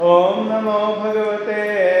Om Namo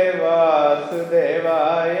Bhagavate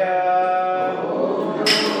Vasudevaya.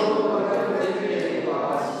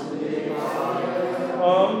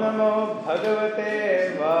 Om Namo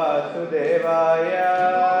Bhagavate Vasudevaya.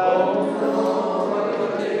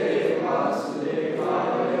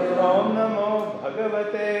 Om Namo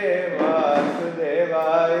Bhagavate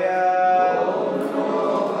Vasudevaya.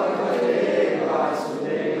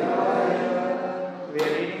 We are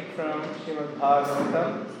reading from Srimad Bhagavatam,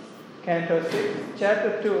 Canto 6,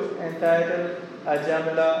 Chapter 2, entitled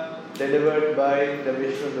Ajamila, delivered by the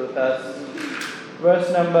Vishnudutas, verse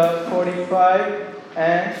number 45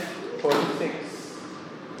 and 46.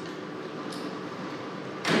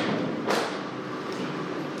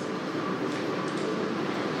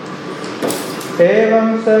 Evam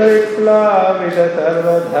saviplavida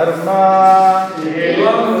sarva dharma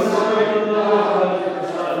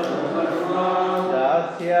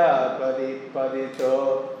dasya padito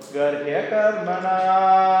garhya karmana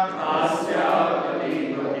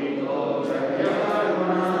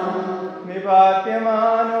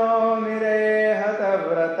vipatyamano mirehata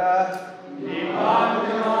vrata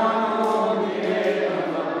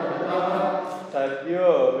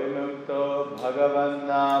sadyo vimukto bhagavan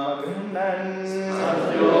nama grinnan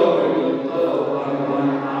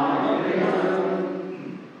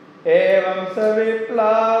evam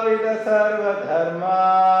saviplavida sarva dharma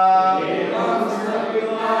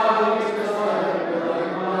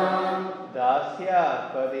dasya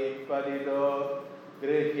padito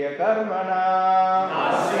grihya karmana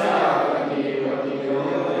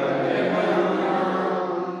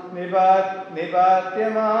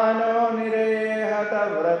nipatyamano nirehata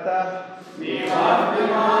vrata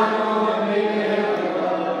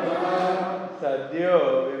sadyo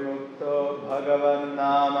vimukto bhagavan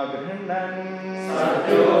nama grinnan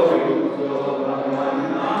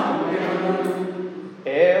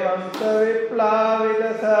evam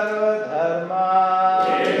saviplavida sarva dharma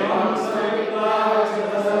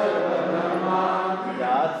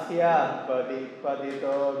dasya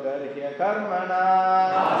padito garhya karmana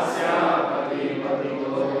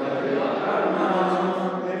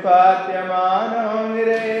vipatyamano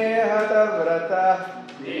nirehata vrata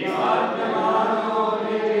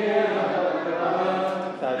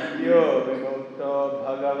sadyo vimukto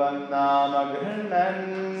bhagavan nama grinnan.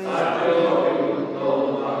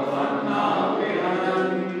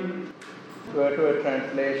 Word to a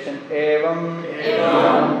translation. Evam.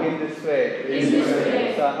 In this way.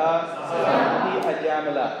 Saha. He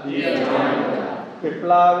Ajamila.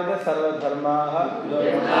 Viplavida sarva dharmaha.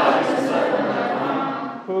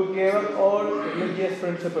 Who gave up all religious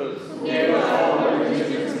principles.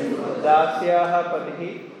 Dasyaha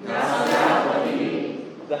patihi.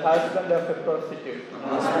 The husband of a prostitute.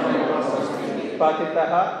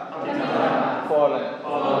 Patitaha. Fallen.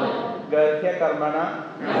 Garhya karmana.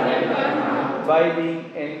 By being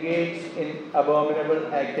engaged in abominable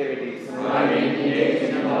activities.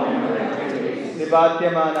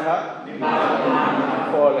 Nipatyamanaha.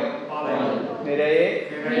 Falling. Niraye.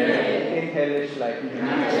 In hellish life.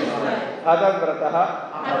 Hadavrataha.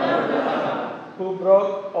 Who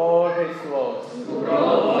broke all his vows.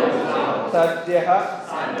 Sadhyaha.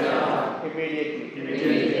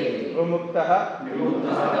 Immediately. Vimuktaha.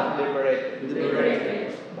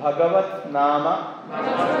 Liberated. Bhagavat Nama.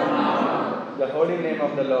 The holy name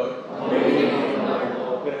of the Lord.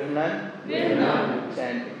 Grihnan.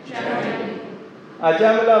 Chanting.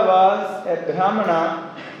 Ajamila was a Brahmana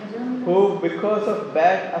who, because of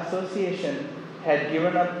bad association, had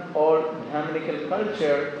given up all Brahmanical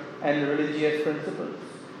culture and religious principles.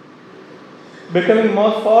 Becoming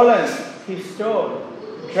more fallen, he stole,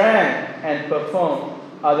 drank, and performed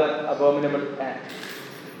other abominable acts.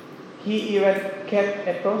 He even kept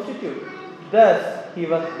a prostitute. Thus, he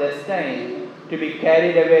was destined to be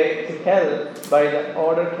carried away to hell by the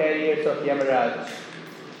order carriers of Yamaraj.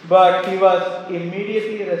 But he was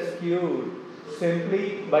immediately rescued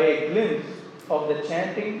simply by a glimpse of the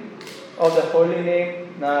chanting of the holy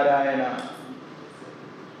name Narayana.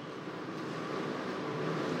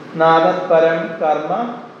 Nadat param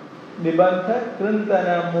karma nibantha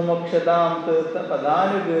krintana mumokshadam tirtha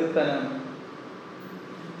padanugirtanam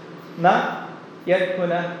na yad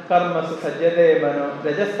punah karmasu sajjade mano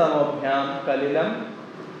rajastamobhyam kalilam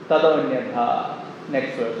tadonyadha.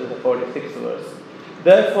 Next verse is the 46th verse.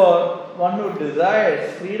 Therefore, one who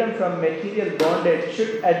desires freedom from material bondage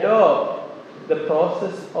should adopt the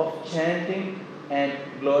process of chanting and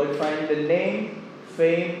glorifying the name,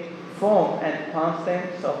 fame, form and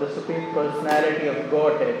pastimes of the Supreme Personality of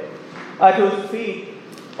Godhead, at whose feet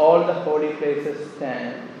all the holy places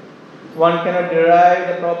stand. One cannot derive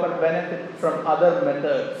the proper benefit from other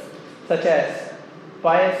methods, such as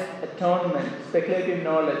pious atonement, speculative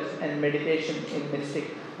knowledge, and meditation in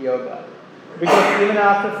mystic yoga. Because even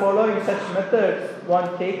after following such methods,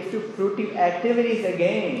 one takes to fruitive activities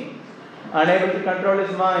again, unable to control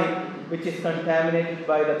his mind, which is contaminated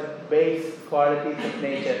by the base qualities of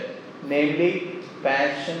nature, namely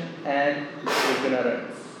passion and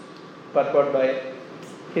ignorance. Purport by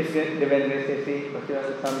His Divine Grace A.C.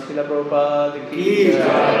 Bhaktivedanta Swami Srila Prabhupada ki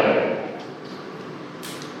jai.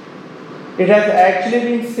 It has actually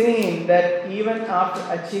been seen that even after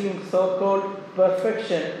achieving so-called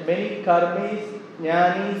perfection, many karmis,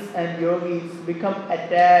 jnanis and yogis become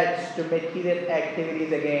attached to material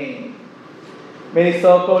activities again. Many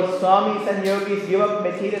so-called swamis and yogis give up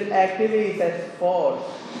material activities as false,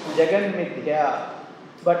 jagan mithya.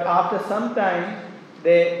 But after some time,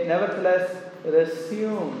 they nevertheless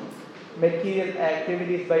resume material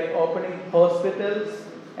activities by opening hospitals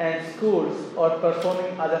and schools or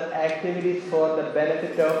performing other activities for the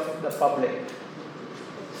benefit of the public.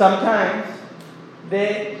 Sometimes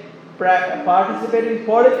they participate in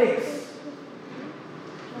politics.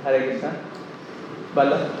 Hare Krishna.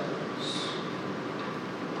 Bala.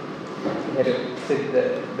 You have to sit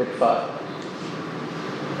a bit far.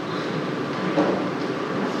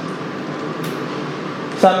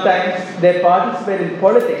 Sometimes they participate in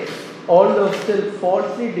politics, although still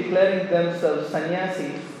falsely declaring themselves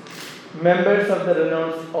sannyasis, members of the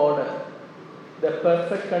renounced order. The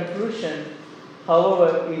perfect conclusion,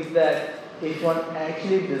 however, is that if one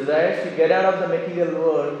actually desires to get out of the material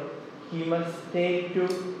world, he must take to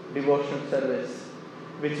devotional service,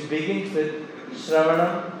 which begins with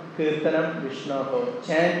Shravanam, Kirtanam, Vishnaho,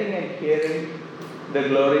 chanting and hearing the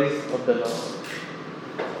glories of the Lord.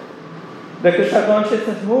 The Krishna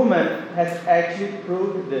consciousness movement has actually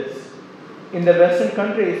proved this. In the Western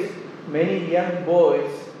countries, many young boys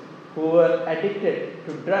who were addicted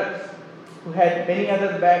to drugs, who had many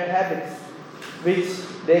other bad habits which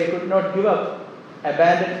they could not give up,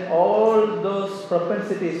 abandoned all those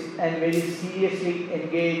propensities and very seriously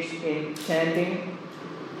engaged in chanting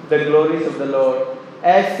the glories of the Lord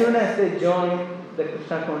as soon as they joined the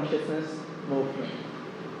Krishna consciousness movement.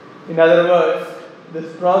 In other words,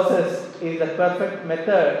 this process is the perfect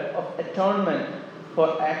method of atonement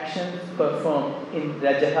for actions performed in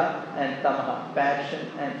Rajaha and Tamaha, passion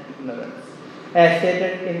and ignorance, as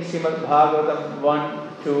stated in Srimad Bhagavatam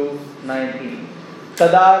 1:2-19.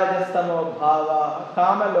 Tada rajastamo bhava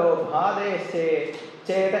kamalo bhadeshe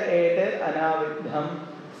cheta eter anavidham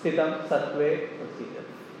stitam sattve prasiddham.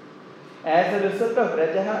 As a result of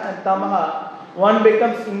Rajaha and Tamaha, one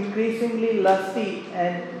becomes increasingly lusty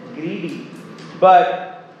and greedy. But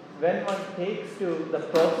when one takes to the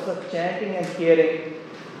process of chanting and hearing,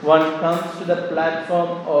 one comes to the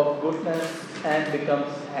platform of goodness and becomes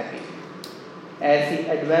happy. As he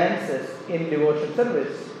advances in devotional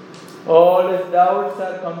service, all his doubts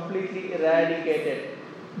are completely eradicated.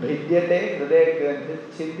 Bhidyate hridaya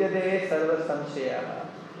granthit chidyate sarva samshayaha.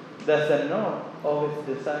 Thus the knot of his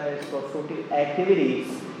desires for fruitive activities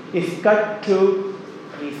is cut to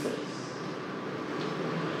pieces.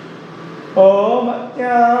 Om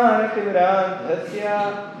Jnanatimirandhasya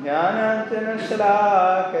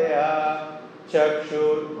Jnananjanashalakaya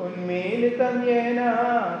Chakshur Unmilitam Yena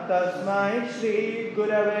Tasmai Shri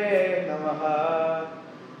Gurave Namaha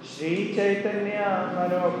Shri Chaitanya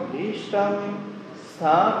Manobhishtam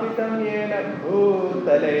Sthapitam Yena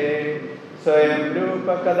Bhutale Swayam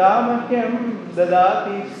Rupa Kadamakyam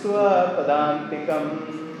Dadati Swapadantikam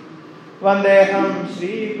Vandeham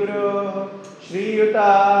Shri Guru Shri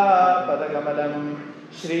Yuta Padakamalam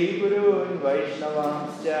Shri Guru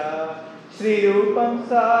Vaishnavamscha Shri Rupam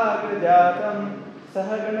Sagrajatam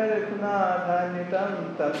Sahagana Raghunathanyitam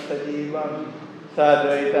Tam Sajivam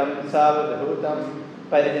Sadvaitam Savadhutam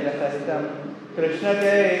Parijanasahitam Krishna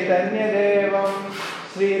Chaitanya Devam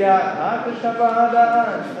Shri Radha Krishna Padan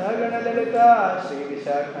Sahagana Lalita Shri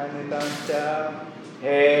Vishakhanyitamscha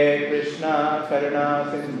He Krishna Karuna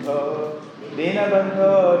Sindho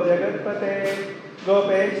Dinabandho Jagatpate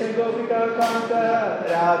Gopesha Gopika Kanta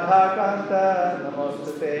Radha Kanta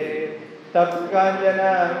Namostute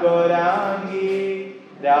Tapkanjana Gaurangi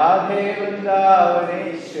Radhe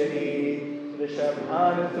Vrindavaneshwari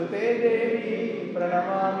Rishabhanusute Devi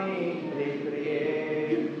Pranamami Hripriye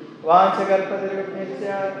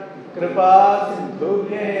Vanchakalpatarvibhyasya Kripa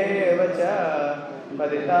Sindhubhyevacha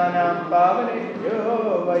Paditanam Pavanebhyo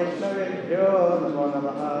Vaishnavebhyo Namo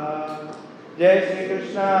Namaha. Jai Shri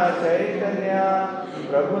Krishna Chaitanya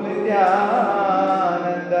Prabhu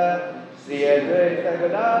Nityananda Shri Advaita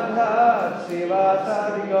Gadadhar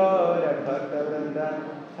Srivasadi Gaura Bhakta Vrinda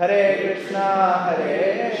Hare Krishna,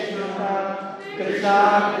 Krishna Krishna,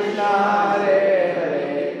 Hare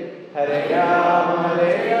Hare, Hare Rama,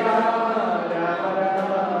 Rama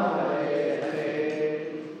Rama, Hare Hare.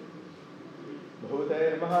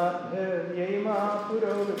 Bhuter Mahadhyay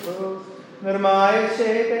Mahapuro Vipro Nirmaya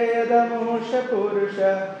Shete Yadamusha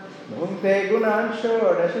Purusha Bhunte Gunan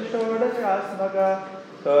Shodasha Shodashasmaga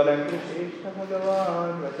Solam Krishna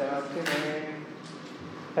Bhagavan Vachaptime.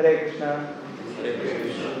 Hare Krishna.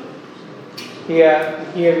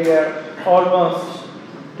 Here we are almost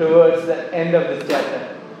towards the end of this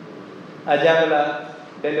chapter. Ajamala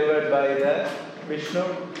delivered by the Vishnu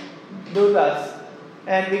Dutas.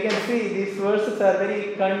 And we can see these verses are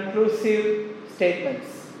very conclusive statements,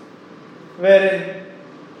 wherein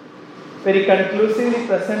very conclusively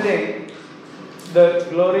presenting the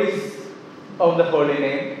glories of the holy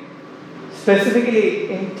name, specifically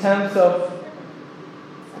in terms of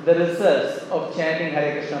the results of chanting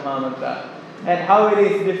Hare Krishna Mahamantra and how it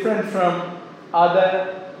is different from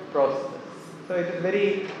other processes. So it is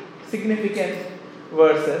very significant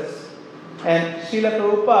verses, and Srila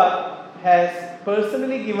Prabhupada has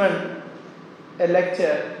personally given a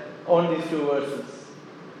lecture on these two verses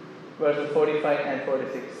 45 and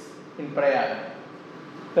 46 in Prayag.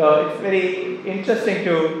 So it's very interesting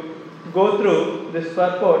to go through this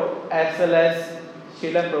purport as well as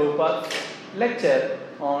Srila Prabhupada's lecture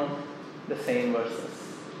on the same verses.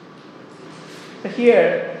 So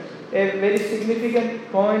here, a very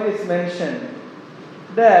significant point is mentioned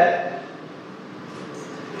that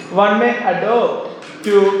one may adopt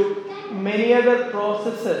to many other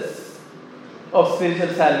processes of spiritual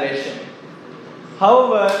salvation.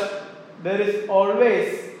 However, there is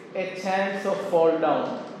always a chance of fall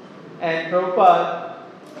down, and Prabhupada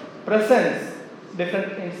presents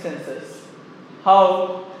different instances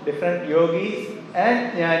how different yogis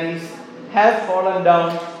and jnanis have fallen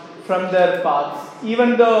down from their paths,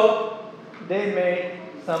 even though they made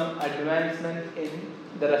some advancement in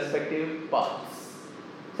the respective paths.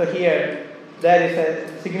 So here, there is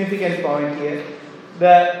a significant point here.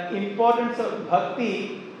 The importance of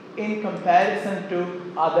bhakti in comparison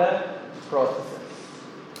to other processes.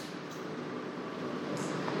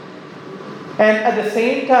 And at the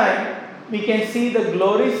same time, we can see the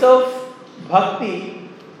glories of bhakti,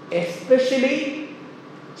 especially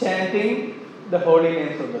chanting the holy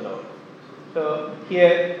names of the Lord. So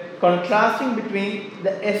here, contrasting between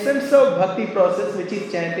the essence of bhakti process, which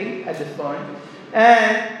is chanting at this point,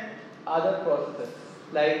 and other processes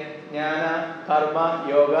like jnana, karma,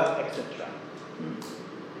 yoga, etc.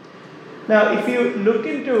 Now, if you look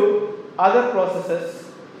into other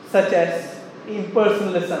processes such as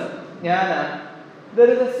impersonalism, jnana, there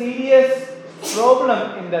is a serious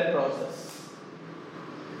problem in that process.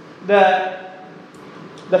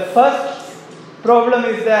 The first problem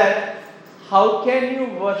is that how can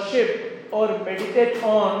you worship or meditate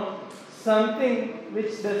on something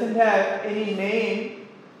which doesn't have any name,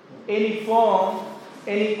 any form,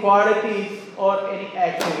 any qualities, or any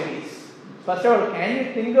activities? First of all, can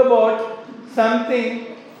you think about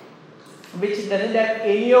something which doesn't have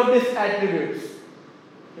any of these attributes?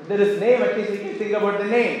 If there is name, at least you can think about the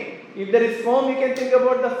name. If there is form, you can think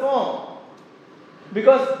about the form.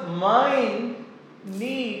 Because mind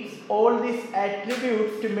needs all these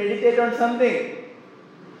attributes to meditate on something.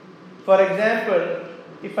 For example,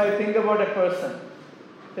 if I think about a person,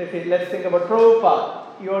 let's think about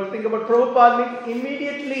Prabhupada. You all think about Prabhupada,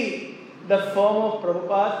 immediately the form of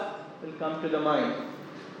Prabhupada will come to the mind.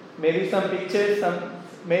 Maybe some pictures,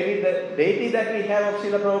 maybe the deity that we have of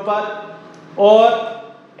Srila Prabhupada,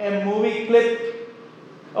 or a movie clip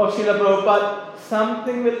of Srila Prabhupada,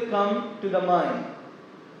 something will come to the mind.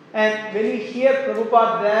 And when you hear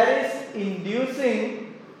Prabhupada, there is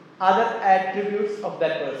inducing other attributes of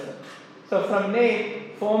that person. So from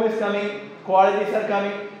name, form is coming, qualities are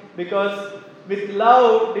coming, because with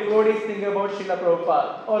love, devotees think about Srila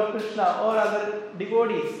Prabhupada or Krishna or other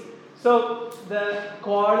devotees. So the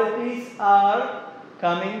qualities are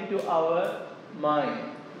coming to our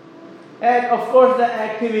mind. And of course the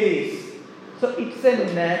activities. So it's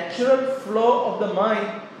a natural flow of the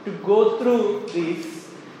mind to go through these,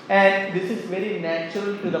 and this is very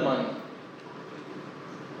natural to the mind.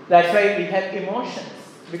 That's why we have emotions,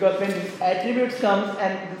 because when these attributes comes,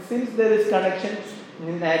 and since there is connection,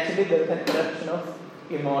 naturally there is an eruption of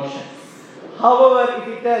emotions. However, if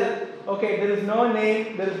you tell, okay, there is no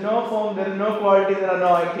name, there is no form, there is no quality, there are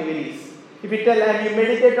no activities. If you tell and you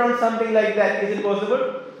meditate on something like that, is it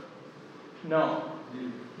possible? No.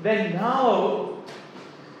 Then now,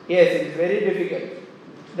 yes, it is very difficult.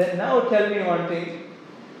 Then now tell me one thing.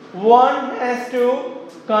 One has to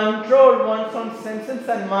control one's own senses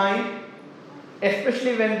and mind,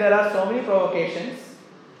 especially when there are so many provocations,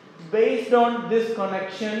 based on this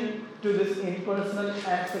connection to this impersonal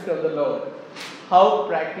aspect of the Lord. How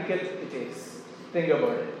practical it is. Think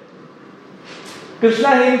about it.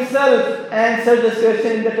 Krishna himself answered this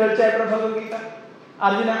question in the 12th chapter of Bhagavad Gita.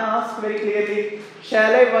 Arjuna asked very clearly,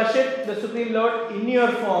 shall I worship the Supreme Lord in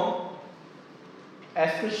your form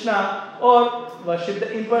as Krishna or worship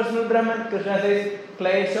the impersonal Brahman? Krishna says,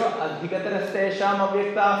 Klesho adhikatarastesham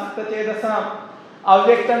avyakta asakta chedasam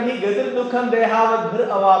avyaktam hi gadir dukham dehavadbhir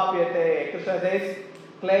avapyate. Krishna says,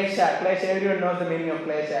 Klesha, everyone knows the meaning of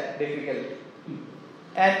Klesha, difficult.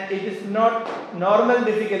 And it is not normal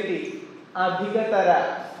difficulty.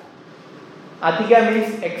 Adhikatara. Adhika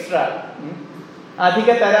means extra.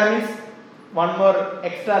 Adhikatara means one more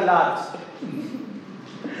extra large.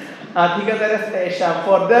 Adhikatara stesham.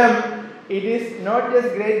 For them, it is not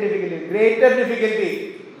just great difficulty, greater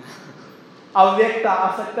difficulty. Avyakta,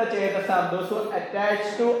 asakta chetasam. Those who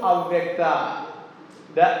attach to avyakta,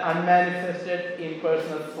 the unmanifested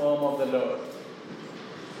impersonal form of the Lord.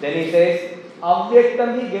 Then he says,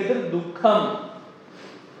 avyaktam hi gadir dukkham.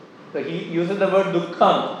 So he uses the word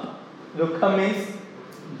dukkham. Dukkham means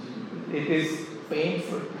it is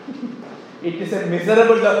painful. It is a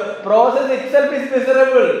miserable. The process itself is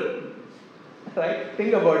miserable. Right?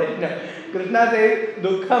 Think about it. Krishna says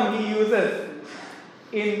dukkham he uses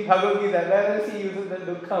in Bhagavad Gita. Where else he uses the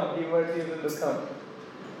dukkham? He uses dukkham.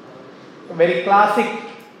 A very classic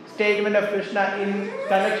statement of Krishna in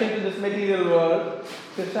connection to this material world.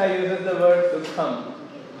 Krishna uses the word dukkham.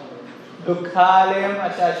 Dukkhalayam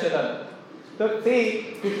ashashram. So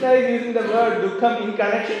see, Krishna is using the word dukkham in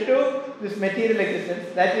connection to this material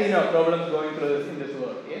existence. That we know problems going through this in this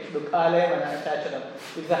world. Yes, Dukkhalayam ashashram.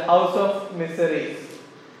 It's a house of miseries.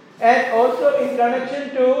 And also in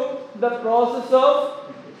connection to the process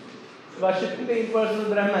of worshipping the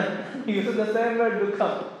impersonal Brahman. He uses the same word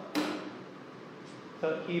dukkham.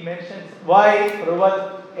 So he mentions why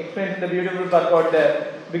Prabhupada explains the beautiful purport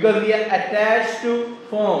there. Because we are attached to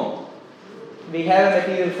form. We have a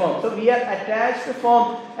material form. So we are attached to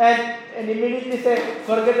form and immediately say,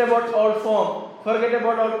 forget about all form, forget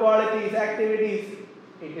about all qualities, activities.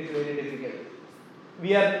 It is very difficult.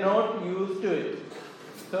 We are not used to it.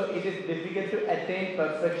 So it is difficult to attain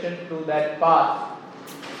perfection through that path.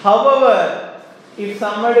 However, if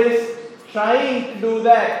somebody is trying to do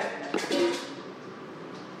that,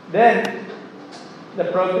 then the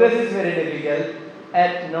progress is very difficult.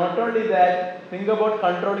 And not only that, think about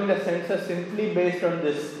controlling the senses simply based on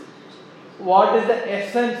this. What is the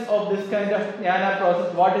essence of this kind of jnana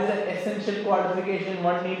process? What is the essential qualification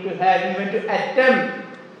one need to have even to attempt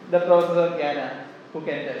the process of jnana? Who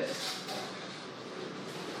can tell?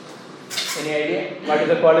 Any idea? What is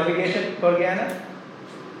the qualification for jnana?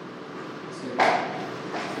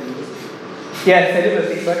 Yes,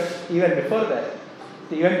 celibacy, but even before that,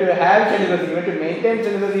 even to have celibacy, even to maintain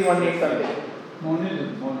celibacy, one needs something.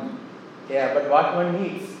 Monism. Yeah, but what one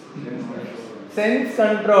needs? Sense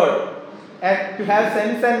control. And to have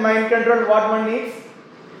sense and mind control, what one needs?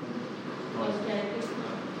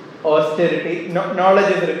 Austerity.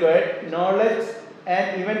 Knowledge is required. Knowledge,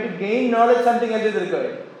 and even to gain knowledge, something else is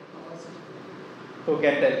required. Who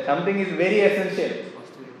can tell? Something is very essential.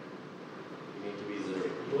 You need to be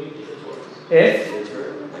literate. Yes?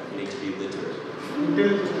 You need to be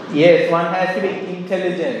literate. Yes, one has to be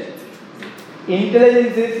intelligent.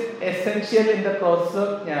 Intelligence is essential in the process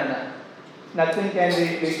of jnana. Nothing can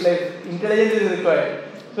be replaced. Intelligence is required.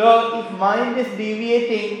 So, if mind is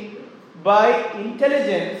deviating by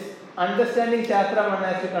intelligence, understanding Shastra, one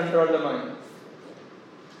has to control the mind.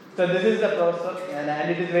 So, this is the process of jnana,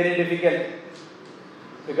 and it is very difficult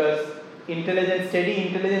because intelligence, steady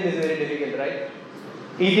intelligence is very difficult, right?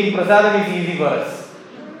 Eating prasadam is easy for us.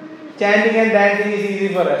 Chanting and dancing is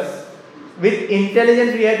easy for us. With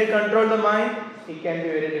intelligence, we have to control the mind. It can be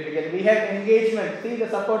very difficult. We have engagement. See the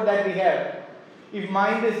support that we have. If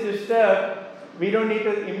mind is disturbed, we don't need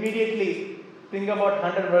to immediately think about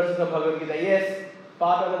 100 verses of Bhagavad Gita. Yes,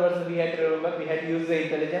 part of the verses we had to remember. We had to use the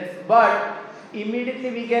intelligence. But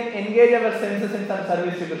immediately we can engage our senses in some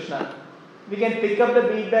service to Krishna. We can pick up the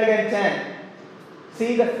beat bag and chant.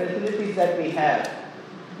 See the facilities that we have.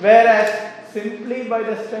 Whereas, simply by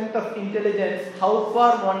the strength of intelligence, how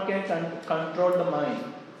far one can control the mind?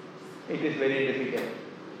 It is very difficult.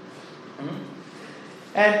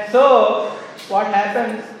 And so, what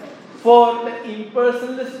happens for the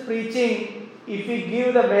impersonalist preaching, if we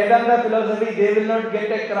give the Vedanta philosophy, they will not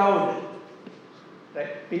get a crowd.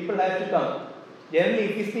 Right? People have to come. Generally,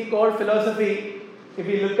 if we speak old philosophy, if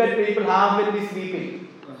we look at people, half will be sleeping.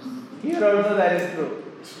 Here also that is true.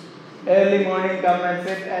 Early morning come and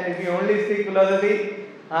sit, and if you only speak philosophy,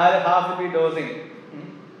 half will be dozing.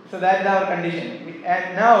 So that's our condition.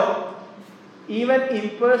 And now, even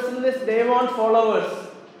impersonalists, they want followers.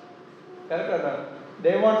 Correct or not?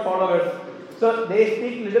 They want followers. So they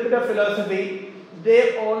speak little bit of philosophy.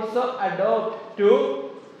 They also adopt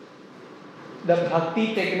to the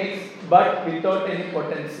bhakti techniques, but without any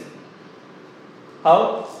potency.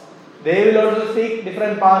 How? They will also speak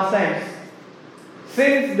different pastimes.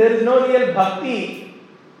 Since there is no real bhakti,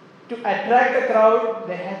 to attract a crowd,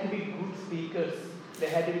 there have to be good speakers. There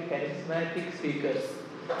have to be charismatic speakers.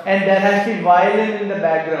 And there has to be violin in the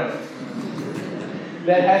background.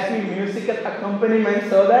 There has to be musical accompaniment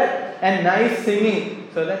so that, and nice singing,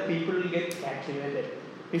 so that people will get captivated.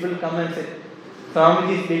 People will come and say,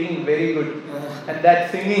 Swamiji is speaking very good. And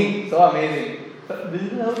that singing, so amazing. So this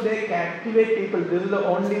is how they captivate people. This is the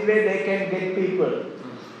only way they can get people.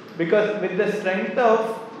 Because with the strength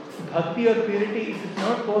of bhakti or purity, it is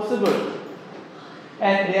not possible.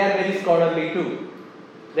 And they are very scholarly too.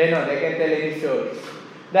 They know, they can tell any stories.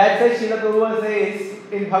 That's why Srila Prabhupada says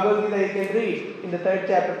in Bhagavad Gita, you can read in the 3rd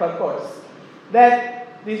chapter purports,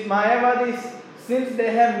 that these Mayavadis, since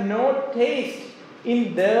they have no taste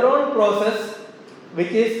in their own process,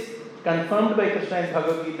 which is confirmed by Krishna in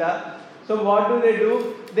Bhagavad Gita, so what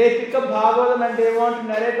do? They pick up Bhagavatam and they want to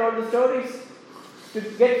narrate all the stories to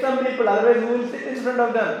get some people, otherwise who will sit in front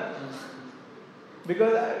of them?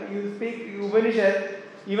 Because you speak Upanishad,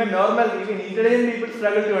 even intelligent people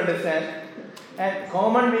struggle to understand. And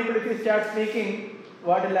common people, if you start speaking,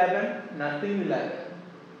 what will happen? Nothing will happen.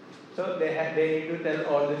 So they need to tell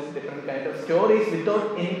all these different kind of stories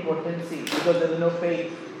without any potency, because there is no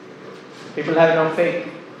faith. People have no faith.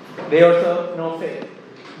 They also have no faith.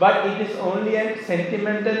 But it is only a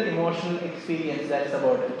sentimental, emotional experience, that's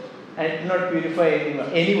about it. And it will not purify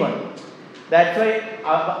anyone. That's why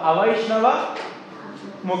Avaishnava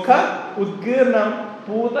Mukha Udgirnam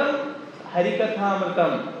Putam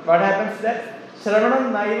Harikathamritam. What happens that?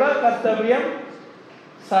 Shravanam Naiva Kartavyam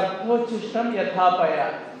Sarpochishtam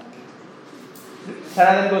Yathapaya.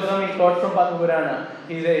 Sanatana Goswami quotes from Padma Purana.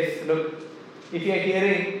 He says, look, if you are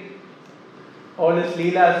hearing all these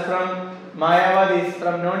leelas from Mayavadis,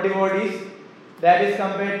 from non-devotees, that is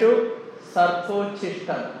compared to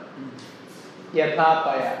Sarpochishtam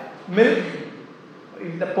Yathapaya. Milk,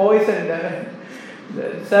 the poison,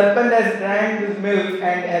 the serpent has drank this milk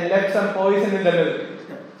and left some poison in the milk.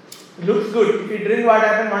 It looks good. If you drink, what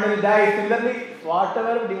happens? One will die. Similarly,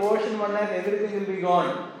 whatever devotion one has, everything will be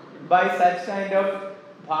gone by such kind of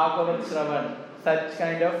Bhagavad Shravan, such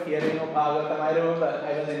kind of hearing of Bhagavatam. I remember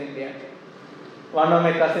I was in India. One of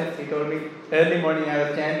my cousins, he told me, early morning I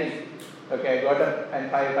was chanting. Okay, I got up and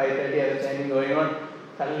 5:30 I was chanting going on.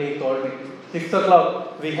 Suddenly he called me. 6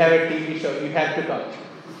 o'clock, we have a TV show. You have to come.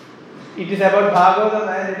 It is about Bhagavatam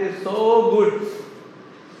and it is so good.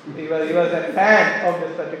 He was a fan of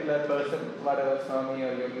this particular person, whatever Swami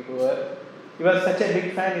or Yogi who were. He was such a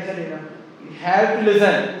big fan. He said, you have to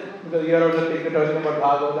listen. Because you are also talking about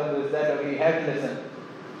Bhagavatam, this, that, okay, you have to listen.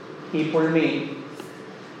 He pulled me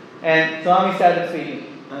and Swami started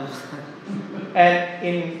speaking.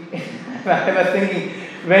 And I was thinking,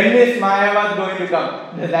 when is Mayavad going to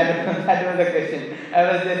come? That was the question.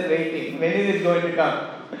 I was just waiting. When is it going to come?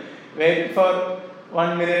 Wait for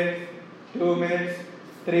 1 minute, 2 minutes,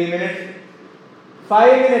 3 minutes,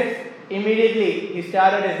 5 minutes. Immediately he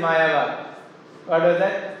started his Mayavad. What was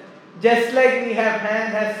that? Just like we have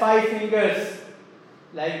hand has 5 fingers,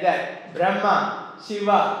 like that. Brahma,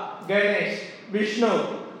 Shiva, Ganesh,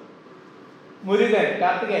 Vishnu, Murugan,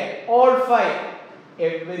 Kartikeya, all 5.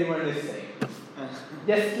 Everyone is same.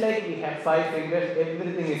 Just like we have 5 fingers,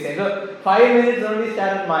 everything is same. So 5 minutes only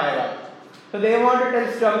started Mayavad. So they want to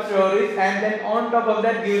tell some stories and then on top of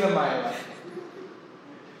that give the Mayavad.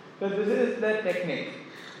 So this is the technique.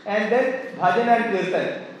 And then bhajan and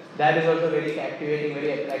kirtan. That is also very captivating,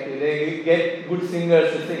 very attractive. They get good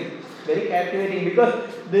singers to sing. Very captivating because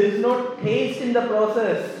there is no taste in the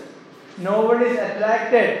process. No one is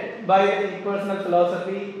attracted by the impersonal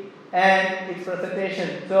philosophy and its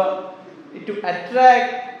presentation. So to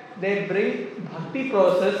attract, they bring bhakti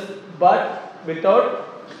process but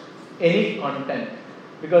without any content.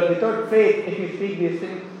 Because without faith, if you speak these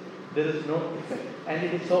things, there is no effect. And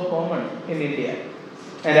it is so common in India.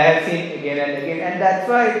 And I have seen again and again. And that's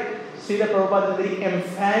why Srila Prabhupada is very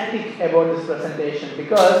emphatic about this presentation.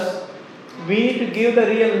 Because we need to give the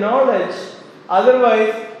real knowledge.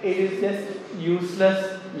 Otherwise, it is just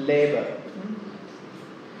useless labor.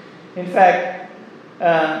 In fact,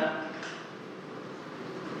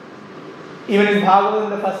 Even in Bhagavatam,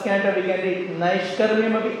 the first canto, we can read,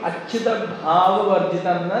 Naishkarmyamapi achyuta bhava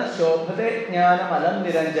varjitam na shobhate jnanam alam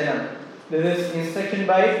niranjanam. This is instruction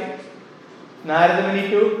by Narada Muni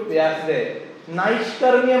to Vyasadeva.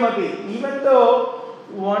 Naishkarmyamapi, even though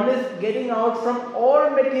one is getting out from all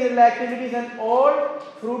material activities and all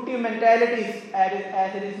fruitive mentalities,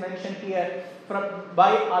 as it is mentioned here,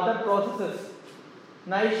 by other processes.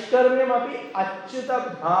 Naishkarmyamapi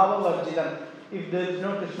achyuta bhava varjitam. If there is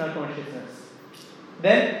no Krishna consciousness,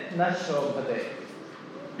 then na shobhate.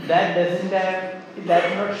 That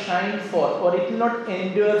does not shine forth, or it will not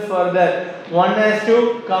endure further. One has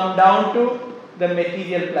to come down to the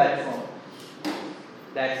material platform.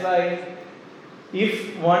 That's why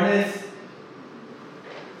if one is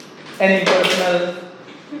an impersonal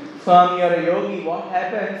Swami or a yogi, what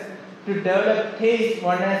happens? To develop taste,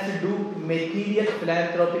 one has to do material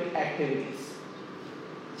philanthropic activities.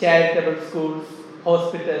 Charitable schools,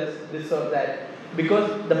 hospitals, this or that.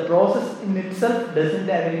 Because the process in itself doesn't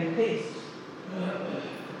have any taste.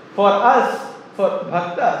 For us, for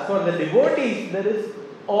bhaktas, for the devotees, there is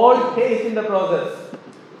all taste in the process.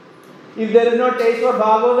 If there is no taste for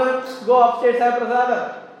Bhagavatam, go upstairs, have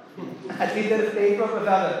prasadam. At least there is taste for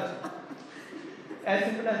prasadam. As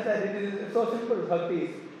simple as that, it is so simple,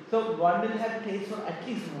 bhakti. So one will have taste for at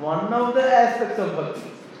least one of the aspects of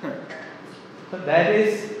bhakti. So that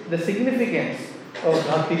is the significance of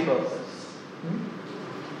bhakti process.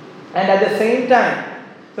 And at the same time,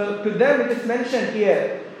 so to them it is mentioned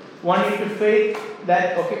here, one need to faith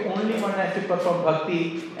that only one has to perform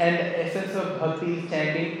bhakti, and the essence of bhakti is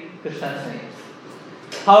chanting Krishna's names.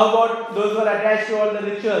 How about those who are attached to all the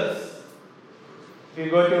rituals? If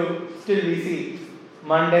you go to, still we see,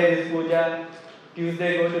 Monday this puja,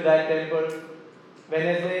 Tuesday go to that temple,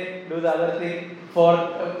 Wednesday do the other thing,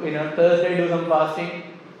 Thursday do some fasting,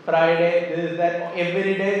 Friday this is that,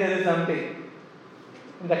 every day there is something.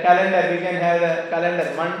 In the calendar, we can have the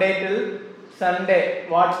calendar, Monday till Sunday,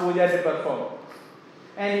 what puja to perform.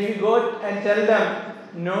 And if you go and tell them,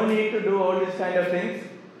 no need to do all these kind of things,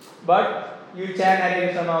 but you chant Hare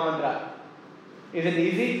Krishna Mantra. Is it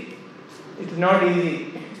easy? It's not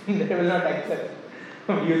easy. They will not accept.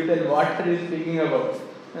 You tell, what are you speaking about?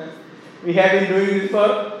 We have been doing this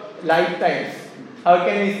for lifetimes. How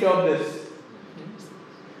can we stop this?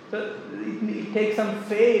 So it takes some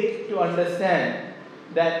faith to understand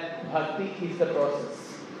that bhakti is the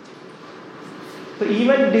process. So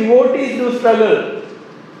even devotees do struggle.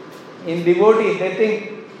 In devotees, they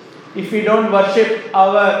think, if we don't worship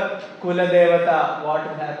our Kula Devata, what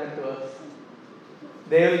will happen to us?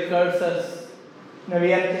 They will curse us. Now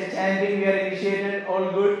we are chanting, we are initiated,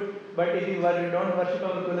 all good, but if we don't worship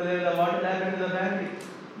our Kula Devata, what will happen to the family?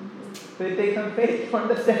 So it takes some faith to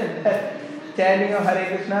understand that chanting of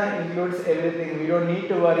Hare Krishna includes everything. We don't need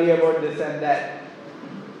to worry about this and that.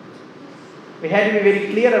 We have to be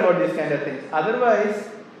very clear about these kind of things. Otherwise,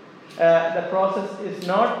 the process is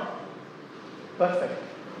not perfect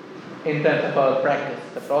in terms of our practice.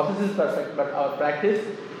 The process is perfect, but our practice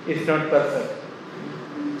is not perfect.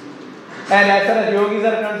 And as far as yogis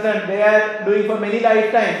are concerned, they are doing for many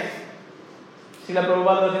lifetimes. Srila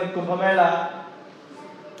Prabhupada was in Kumbh Mela,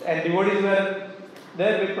 and devotees were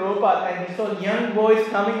there with Prabhupada, and he saw young boys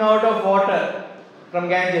coming out of water from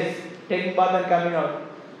Ganges, taking bath and coming out.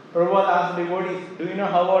 Prabhupada asked devotees, do you know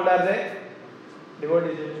how old are they?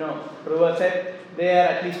 Devotees didn't know. Prabhupada said, they are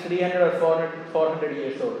at least 300 or 400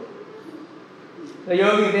 years old. The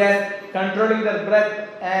yogis, they are controlling their breath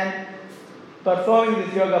and performing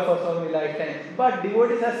this yoga for so many lifetimes. But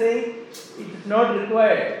devotees are saying, it is not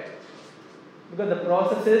required. Because the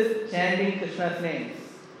process is chanting Krishna's names.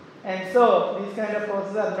 And so, these kind of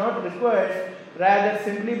processes are not required. Rather,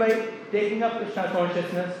 simply by taking up Krishna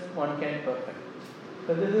consciousness, one can perfect.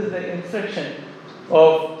 So this is the instruction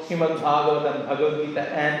of Srimad Bhagavatam, Bhagavad Gita,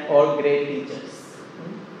 and all great teachers.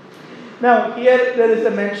 Now, here there is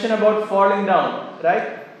a mention about falling down,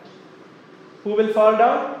 right? Who will fall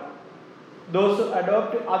down? Those who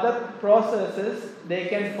adopt to other processes, they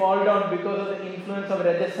can fall down because of the influence of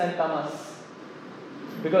Rajas and Tamas.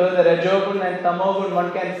 Because of the Rajogun and Tamogun,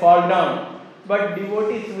 one can fall down. But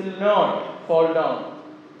devotees will not fall down.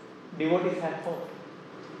 Devotees have hope.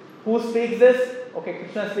 Who speaks this? Okay,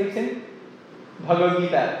 Krishna speaks in Bhagavad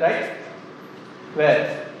Gita, right?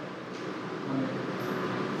 Where?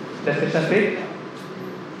 Does Krishna speak?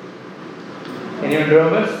 Anyone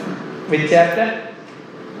remembers? Which chapter?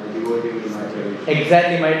 My devotee will not perish.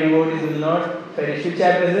 Exactly, my devotees will not perish. Which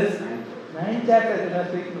chapter is this? 9th chapter. Krishna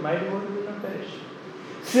speaks, my devotee will not perish.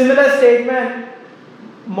 Similar statement,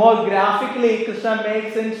 more graphically, Krishna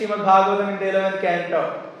makes in Srimad Bhagavatam in the 11th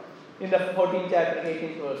canto, in the 14th chapter,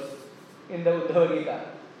 18th verse. in the Uddhava Gita.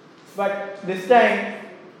 But this time,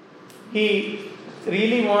 he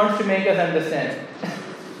really wants to make us understand.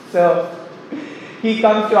 So, he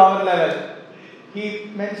comes to our level.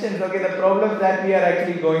 He mentions, okay, the problems that we are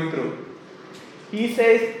actually going through. He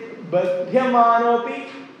says, Badhyamanopi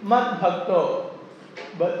mat bhakto.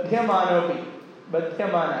 Badhyamanopi.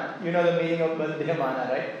 Badhyamana. You know the meaning of Badhyamana,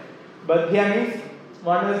 right? Badhya means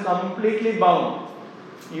one who is completely bound.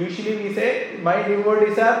 Usually we say, my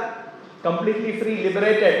devotees are completely free,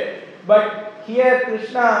 liberated. But here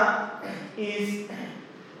Krishna is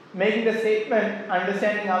making the statement,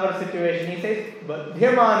 understanding our situation. He says,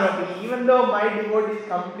 Badhyamanopi, even though my devotee is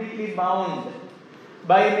completely bound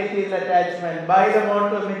by material attachment, by the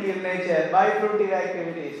want of material nature, by fruitive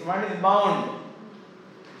activities, one is bound.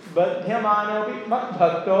 Badhyamanopi mat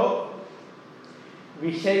bhakto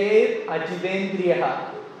Vishaye ajidendriyaha.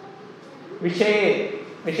 Vishaye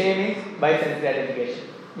means by sense gratification.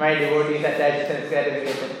 My devotee is attached to sense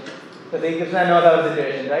gratification. So Sri Krishna knows our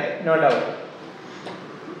situation, right? No doubt.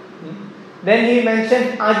 Then he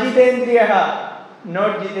mentioned ajidendriyaha,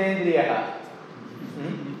 not jitendriyaha.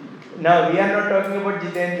 Now we are not talking about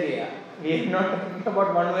jitendriya. We are not talking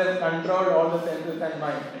about one who has controlled all the senses and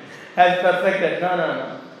mind, has perfected.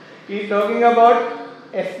 No. He is talking about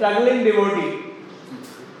a struggling devotee.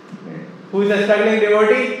 Who is a struggling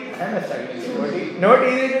devotee? I am a struggling devotee. Not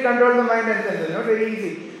easy to control the mind and senses. Not very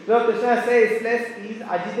easy. So Krishna says, he is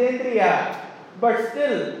ajitendriya. But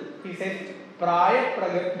still, he says, praya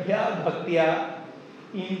pragabhya bhaktya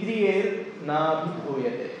indriyer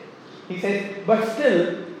nabhibhuyate. He says, but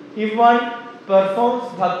still, if one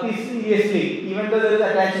performs bhakti seriously, even though there is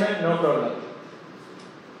attachment, no problem.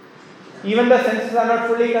 Even the senses are not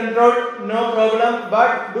fully controlled, no problem.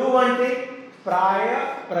 But do one thing,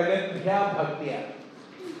 praya pragabhya bhaktya.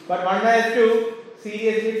 But one has to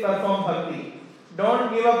seriously perform bhakti.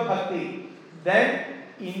 Don't give up bhakti. Then,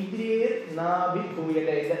 indriyer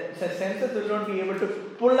nabhibhuyate. The senses will not be able to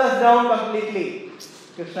pull us down completely.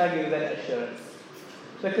 Krishna gives that assurance.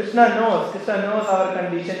 So Krishna knows our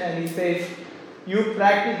condition, and he says, you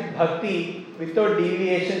practice bhakti without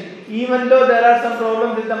deviation, even though there are some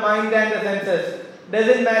problems with the mind and the senses.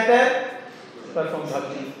 Doesn't matter, perform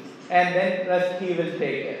bhakti. And then rest he will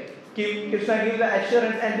take care. Krishna gives the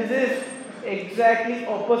assurance, and this is exactly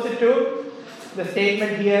opposite to the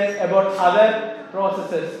statement here about other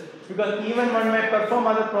processes. Because even one may perform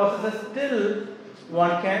other processes, still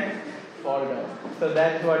one can fall down. So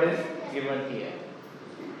that's what is given here.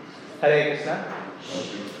 Hare Krishna.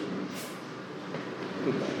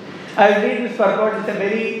 I'll read this purport. It's a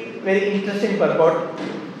very, very interesting purport.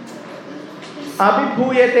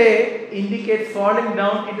 Abhibhuyate indicates falling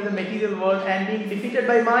down into the material world and being defeated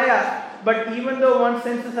by Maya. But even though one's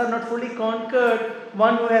senses are not fully conquered,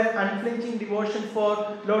 one who has unflinching devotion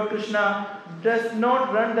for Lord Krishna does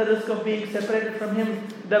not run the risk of being separated from him.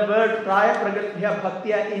 The word praya pragatya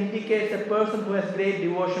bhaktya indicates a person who has great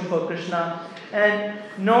devotion for Krishna, and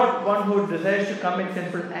not one who desires to commit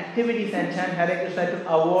sinful activities and chant Hare Krishna to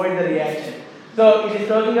avoid the reaction. So it is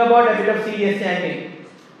talking about a bit of serious chanting,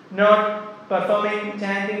 not performing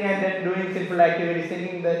chanting and then doing sinful activities,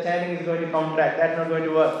 thinking the chanting is going to counteract. That's not going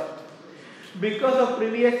to work. Because of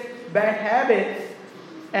previous bad habits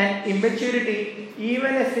and immaturity,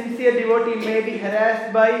 even a sincere devotee may be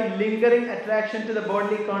harassed by lingering attraction to the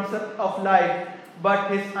bodily concept of life, but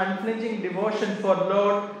his unflinching devotion for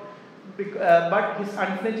Lord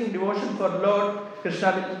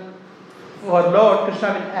Krishna will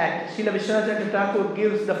act. Srila Vishwanath Thakur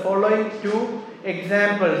gives the following two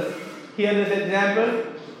examples. Here is an example.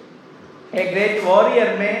 A great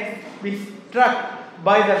warrior may be struck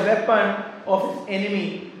by the weapon of his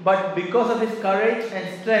enemy, but because of his courage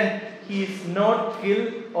and strength, he is not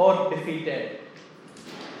killed or defeated.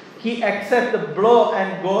 He accepts the blow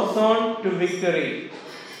and goes on to victory.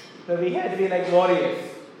 So we have to be like warriors.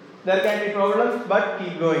 There can be problems, but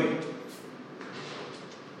keep going.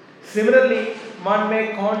 Similarly, one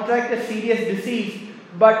may contract a serious disease,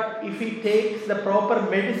 but if he takes the proper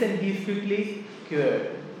medicine, he is quickly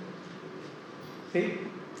cured. See,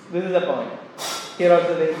 this is the point. Here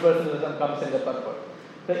also the impersonalism comes in the purport.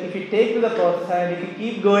 So if you take to the process and if you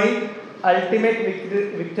keep going, ultimate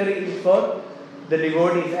victory is for the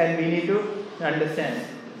devotees, and we need to understand.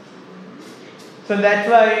 So that's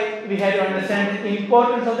why we had to understand the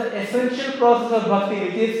importance of the essential process of bhakti,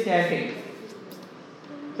 which is chanting.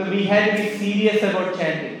 So we had to be serious about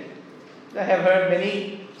chanting. I have heard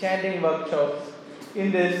many chanting workshops.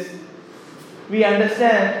 In this, we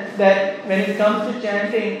understand that when it comes to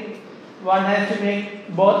chanting, one has to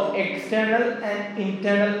make both external and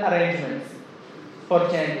internal arrangements for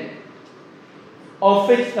chanting. of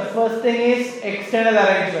which the first thing is external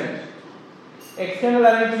arrangement. External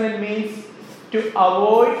arrangement means to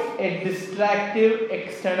avoid a distractive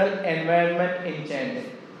external environment in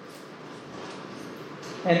chanting.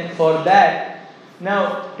 And for that,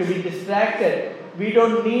 now to be distracted, we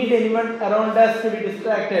don't need anyone around us to be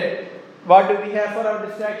distracted. What do we have for our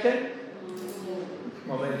distraction?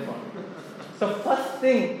 Mobile phone. So first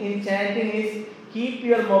thing in chanting is keep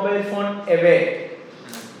your mobile phone away.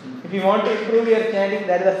 If you want to improve your chanting,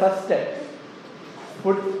 that is the first step.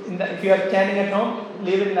 If you are chanting at home,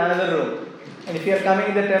 leave it in another room. And if you are coming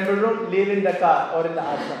in the temple room, leave in the car or in the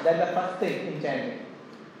ashram. That is the first thing in chanting.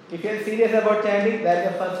 If you are serious about chanting, that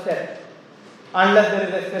is the first step. Unless there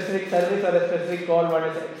is a specific service or a specific call one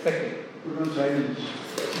is expecting. Put on silence.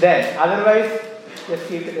 Then, otherwise, just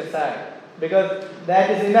keep it aside. Because that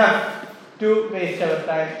is enough to waste our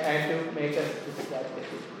time and to make us distracted.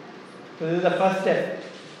 So this is the first step.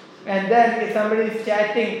 And then if somebody is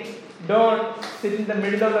chatting, don't sit in the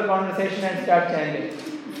middle of the conversation and start chanting.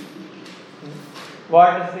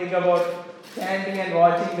 What to speak about chanting and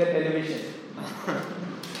watching the television?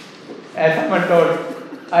 As someone told,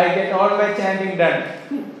 I get all my chanting done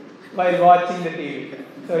while watching the TV.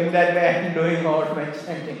 So in that way I am doing all my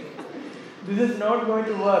chanting. This is not going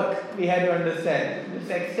to work, we have to understand. This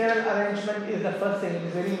external arrangement is the first thing, it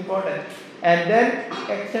is very important. And then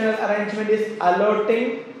external arrangement is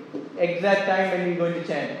allotting exact time when we are going to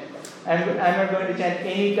chant. I'm not going to chant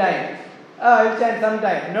any time. I'll chant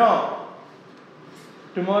sometime. No.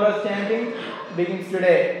 Tomorrow's chanting begins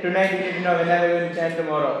today. Tonight you need to know when I'm going to chant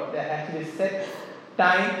tomorrow. There has to be set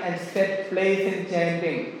time and set place in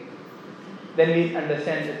chanting. Then we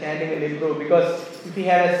understand the chanting will improve. Because if we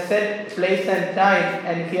have a set place and time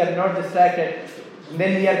and if we are not distracted,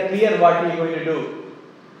 then we are clear what we are going to do.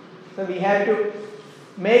 So we have to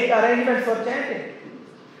make arrangements for chanting.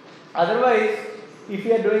 Otherwise, if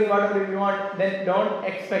you are doing whatever you want, then don't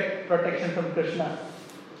expect protection from Krishna.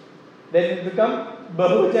 Then it will become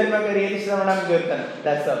Bahu Janma Kariyati Shravanam Kirtanam.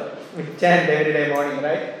 That's all. We chant every day morning,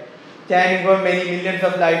 right? Chanting for many millions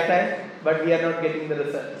of lifetimes, but we are not getting the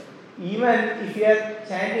result. Even if you are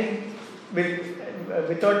chanting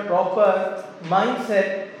without proper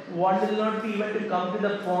mindset, one will not be able to come to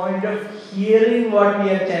the point of hearing what we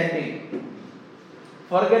are chanting.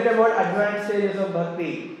 Forget about advanced stages of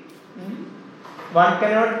bhakti. One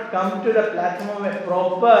cannot come to the platform of a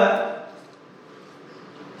proper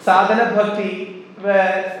sadhana bhakti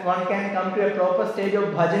where one can come to a proper stage of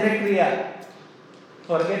bhajana kriya.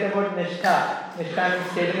 Forget about nishtha. Nishtha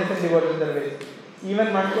means steadiness and devotional service.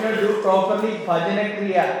 Even one cannot do properly bhajana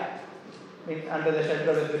kriya under the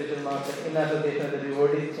shelter of the spiritual master in association with the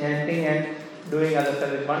devotees chanting and doing other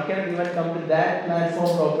service. One cannot even come to that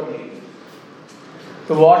platform properly.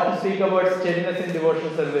 So what to speak about steadiness in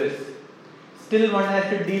devotional service? Still one has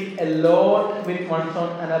to deal a lot with one's own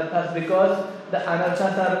anarthas because the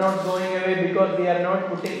anarthas are not going away because we are not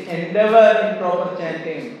putting endeavor in proper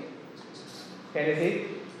chanting. Can you see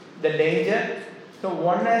the danger? So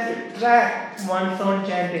one has to track one's own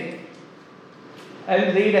chanting. I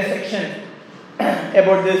will read a section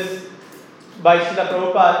about this by Srila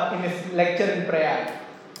Prabhupada in his lecture in Prayag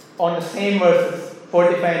on the same verses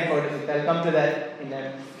 45 and 46. I will come to that in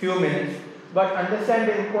a few minutes. But understand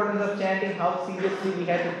the importance of chanting, how seriously we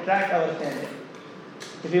have to track our chanting.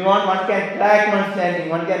 If you want, one can track one's chanting,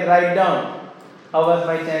 one can write down how was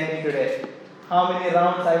my chanting today, how many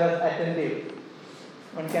rounds I was attentive.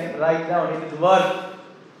 One can write down, it is worth,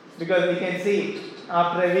 because we can see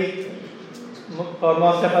after a week, for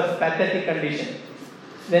most of us, pathetic condition,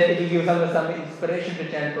 then it will give us some inspiration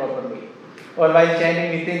to chant properly. Or while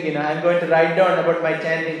chanting, we think, I am going to write down about my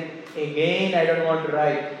chanting. Again, I don't want to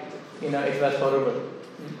write. It was horrible.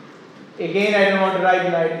 Again, I don't want to write,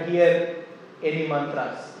 I don't hear any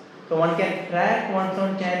mantras. So one can track one's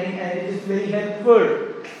own chanting and it is very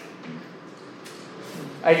helpful.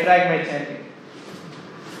 I track my chanting.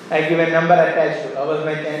 I give a number attached to how was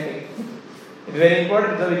my chanting. It's very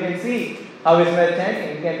important so we can see how is my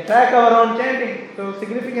chanting. We can track our own chanting. So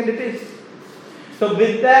significant it is. So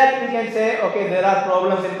with that we can say, okay, there are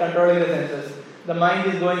problems in controlling the senses. The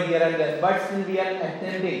mind is going here and there, but still we are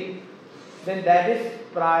attending. Then that is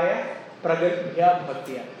praya pragatya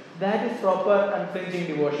bhaktiya. That is proper unflinching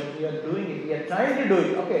devotion. We are doing it. We are trying to do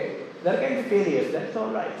it. Okay, there can be failures. That's all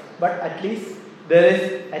right. But at least there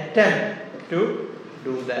is attempt to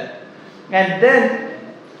do that. And then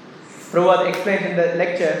Prabhupada explains in the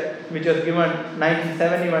lecture which was given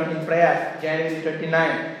 1971 in Prayag, January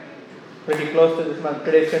 29, pretty close to this month.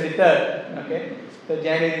 Today is 23rd. Okay, so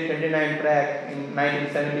January 29 Prayag in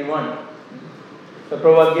 1971. So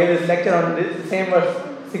Prabhupada gave this lecture on this same verse,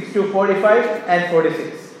 6 to 45 and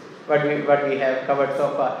 46, what we have covered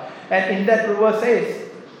so far. And in that Prabhupada says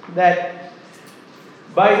that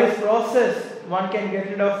by this process one can get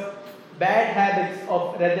rid of bad habits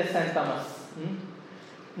of rajas and tamas.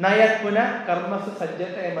 Nayat puna karmasu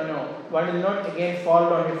sajjate mano. One will not again fall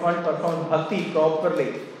down if one performs bhakti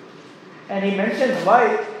properly. And he mentions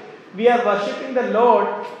why we are worshipping the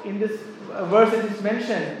Lord in this verse. It is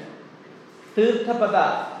mentioned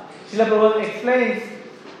Tirthapada. Srila Prabhupada explains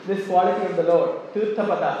this quality of the Lord.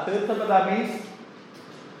 Tirthapada. Tirthapada means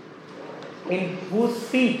in whose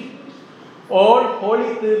feet all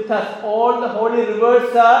holy tirthas, all the holy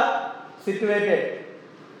rivers are situated.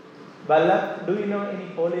 Vallabh, do you know any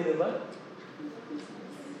holy river?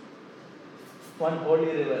 One holy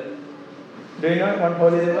river. Do you know one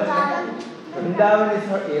holy river? Vrindavan is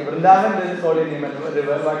not here. Vrindavan, there is holy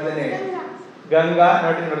river. What is the name? Ganga,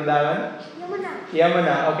 not in Vrindavan.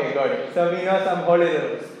 Yamuna. Okay, got it. So we know some holy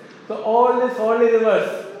rivers. So all these holy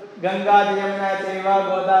rivers, Ganga, Yamuna, Cheva,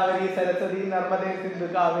 Godavari, Saraswati, Narmade, Sindhu,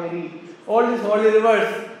 Kaveri, all these holy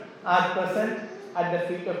rivers are present at the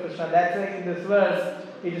feet of Krishna. That's why in this verse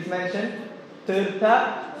it is mentioned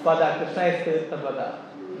Tirtha Pada. Krishna is Tirtha Pada.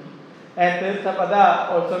 And Tirtha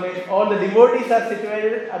Pada also means all the devotees are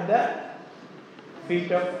situated at the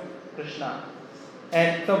feet of Krishna.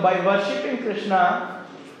 And so by worshipping Krishna,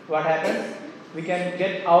 what happens? We can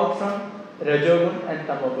get out from Rajogun and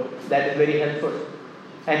Tamogun. That is very helpful.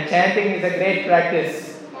 And chanting is a great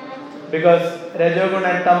practice because Rajogun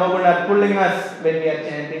and Tamogun are pulling us when we are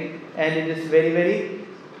chanting, and it is very, very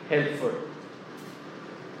helpful.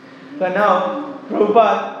 So now,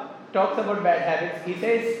 Prabhupada talks about bad habits.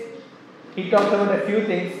 He talks about a few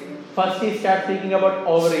things. First, he starts speaking about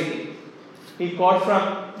overeating. He quotes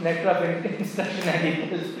from Nectar of Instruction and he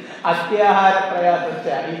tells, Atyahara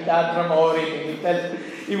Prayasasya. He starts from overeating. He tells,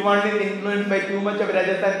 if one is influenced by too much of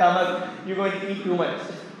Rajas and Tamas, you're going to eat too much.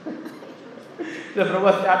 So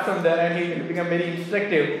Prabhupada starts from there and he becomes very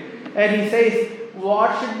instructive. And he says,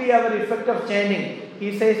 what should be our effect of chanting?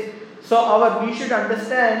 He says, we should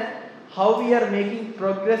understand how we are making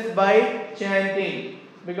progress by chanting.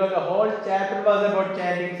 Because the whole chapter was about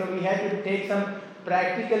chanting, so we had to take some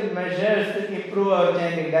practical measures to improve our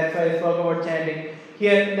chanting. That's why I spoke about chanting.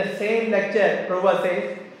 Here in the same lecture, Prabhupada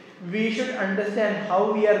says, we should understand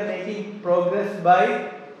how we are making progress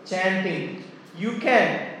by chanting.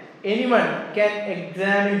 Anyone can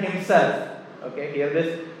examine himself. Okay, hear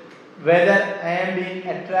this. Whether I am being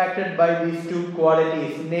attracted by these two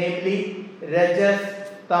qualities, namely Rajas,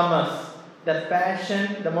 Tamas. The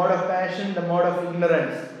passion, the mode of passion, the mode of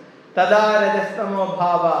ignorance. Tada rajastamo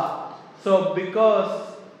bhava. So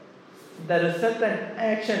because the resultant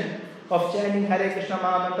action of chanting Hare Krishna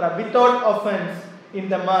Maha Mantra without offense in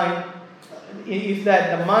the mind is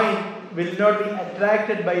that the mind will not be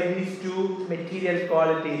attracted by these two material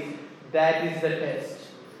qualities. That is the test.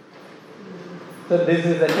 So this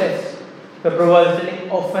is the test. So Prabhupada is telling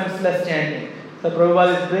offenseless chanting. So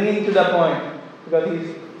Prabhupada is bringing to the point because he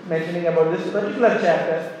is mentioning about this particular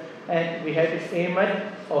chapter, and we have to aim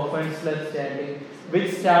at offenseless chanting,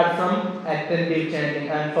 which starts from attentive chanting.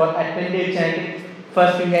 And for attentive chanting,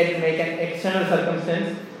 first we have to make an external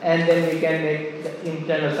circumstance, and then we can make the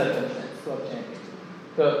internal circumstance for chanting.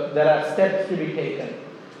 So there are steps to be taken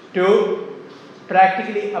to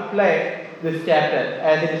practically apply this chapter,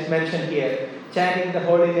 as it is mentioned here. Chanting the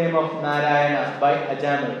holy name of Narayana by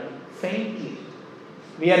Ajamal, faintly.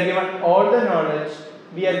 We are given all the knowledge,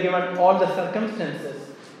 we are given all the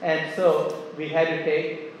circumstances, and so we have to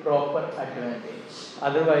take proper advantage.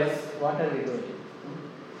 Otherwise, what are we doing?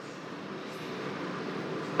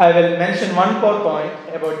 I will mention one more point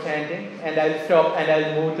about chanting, and I will stop and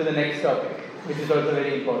I will move to the next topic, which is also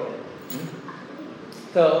very important.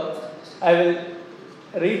 So, I will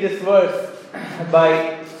read this verse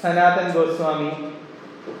by Sanatan Goswami.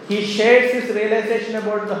 He shares his realization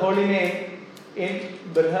about the holy name in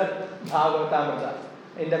Brihad Bhagavatamrita.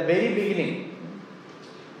 In the very beginning,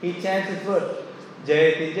 he chants this verse.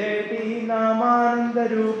 Jayati Jayati Namananda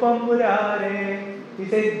Rupam Murare. He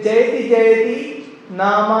says, Jayati Jayati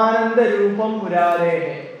Namananda Rupam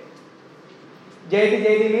Murare. Jayati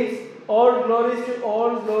Jayati means all glories to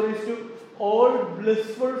all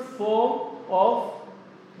blissful form of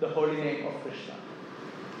the holy name of Krishna.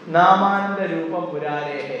 Namananda Rupam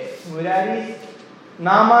Murare. Murari,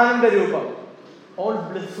 Namananda Rupam. All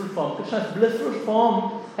blissful form. Krishna's blissful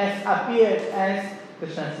form has appeared as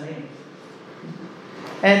Krishna's name.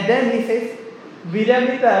 And then he says,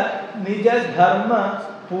 Viramita Nija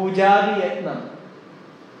Dharma Pujadi Yatnam.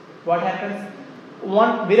 What happens?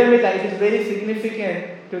 One Viramita, it is very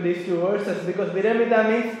significant to these two verses because Viramita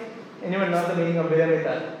means Anyone know the meaning of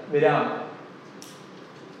Viramita? Viram.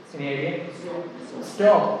 Any idea?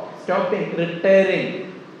 Stop. Stopping.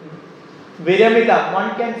 Retiring. Viramita.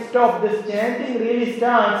 One can stop. This chanting really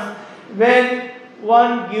starts when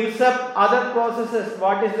one gives up other processes.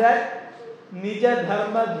 What is that? Nija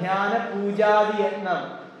dharma dhyana pujadi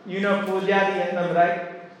yatnam. You know pujadi yatnam, right?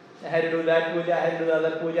 I had to do that puja, I had to do the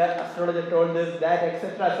other puja, astrologer told this, that,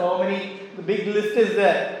 etc. So many, the big list is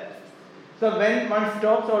there. So when one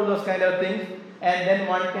stops all those kind of things, and then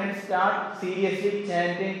one can start seriously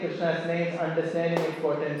chanting Krishna's name, understanding its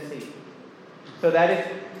potency. So that is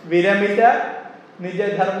Viramita,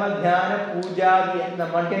 Nija Dharma Dhyana Puja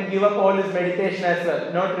Yatnam. One can give up all his meditation as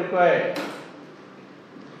well, not required.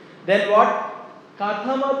 Then what?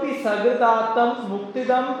 Kathamapi Sagritatam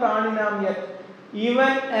Muktidam Praninam Yat. Even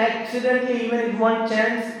accidentally, even if one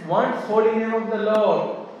chants once holy name of the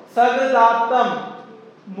Lord, Sagritatam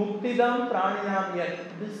Muktidam Praninam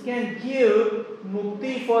Yat. This can give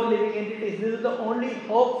mukti for living entities. This is the only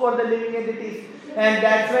hope for the living entities. And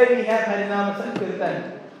that's why we have Harinama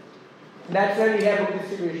Sankirtan. That's why we have book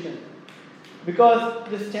distribution. Because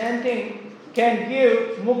this chanting can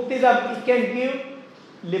give muktidam, it can give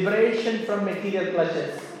liberation from material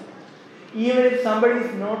clutches. Even if somebody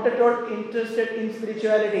is not at all interested in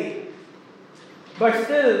spirituality, but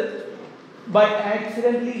still, by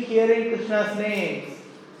accidentally hearing Krishna's names,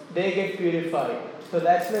 they get purified. So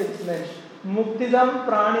that's why it's mentioned. Muktidam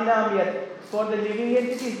praninam yat. For the living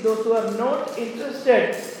entities, those who are not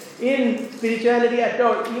interested in spirituality at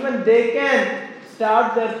all, even they can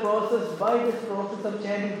start their process by this process of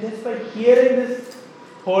chanting, just by hearing this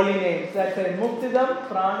holy names. That's why Muktidam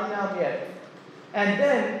praninam yat. And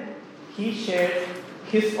then he shares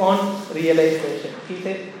his own realization. He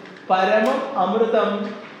says, Paramam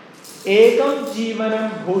Amrutam Ekam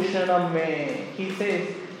Jivanam Bhushanam Me. He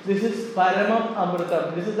says, this is Paramam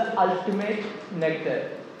Amrutam. This is the ultimate nectar.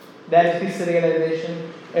 That is his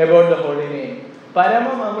realization about the holy name.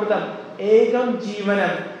 Paramam Amrutam Ekam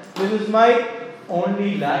Jivanam. This is my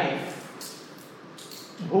only life.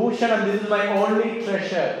 Bhushanam. This is my only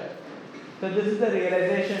treasure. So this is the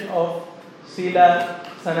realization of Srila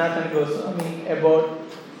Sanatana Goswami about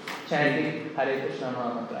chanting Hare Krishna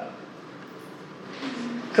Maha Mantra.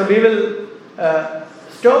 So we will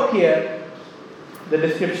stop here the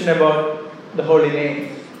description about the holy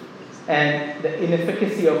names and the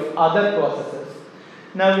inefficacy of other processes.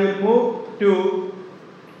 Now we will move to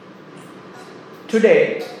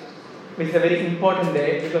today, which is a very important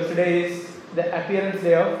day because today is the appearance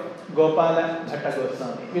day of Gopala Bhatta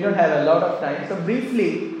Goswami. We don't have a lot of time, so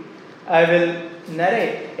briefly I will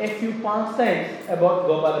narrate a few pastimes about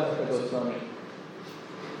Gopala Bhatta Goswami.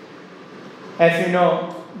 As you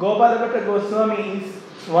know, Gopala Bhatta Goswami is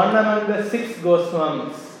one among the 6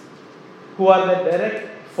 Goswamis who are the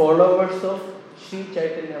direct followers of Sri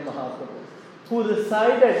Chaitanya Mahaprabhu, who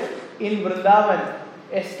resided in Vrindavan,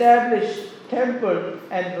 established temple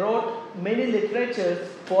and wrote many literatures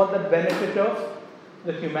for the benefit of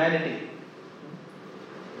the humanity.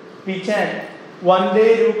 We chant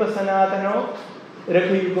Vande Rupa Sanatano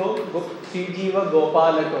Raghuyugo Srijiva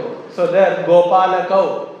Gopalako. So there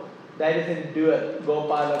Gopalako, that is in dual,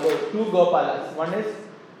 Gopalako. 2 Gopalas. One is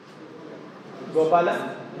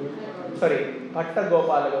Gopala, Bhatta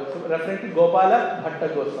Gopalako. So referring to Gopala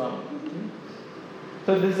Bhatta Goswami.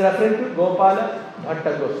 So this is referring to Gopala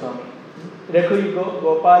Bhatta Goswami. Raghuyugo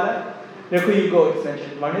Gopala, Raghuyugo it's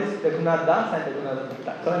mentioned. One is Raghunath Das and Raghunath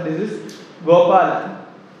Bhatta. So this is Gopala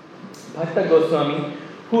Bhatta Goswami,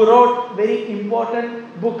 who wrote very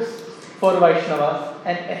important books for Vaishnavas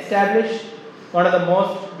and established one of the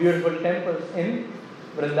most beautiful temples in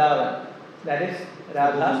Vrindavan, that is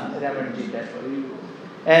Radha Ramanji temple.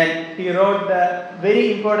 And he wrote the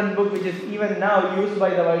very important book which is even now used by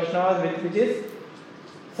the Vaishnavas, which is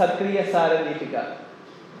Satkriya Saradipika,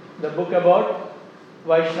 the book about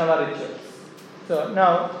Vaishnava rituals. So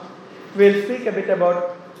now we'll speak a bit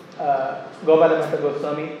about Gopala Bhatta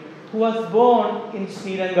Goswami, who was born in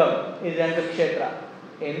Srirangam, in Rangakshetra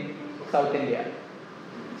in South India.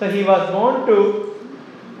 So he was born to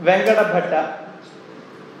Venkata Bhatta,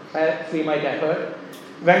 as we might have heard.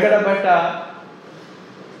 Venkata Bhatta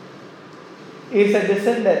is a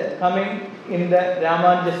descendant coming in the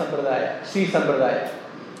Ramanuja Sampradaya, Sri Sampradaya.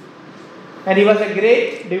 And he was a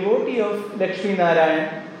great devotee of Lakshmi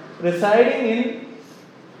Narayan. Residing in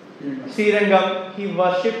Srirangam, he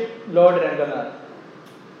worshipped Lord Ranganath.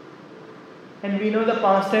 And we know the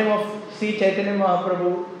pastime of Sri Chaitanya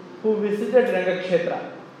Mahaprabhu, who visited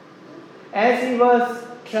Rangakshetra. As he was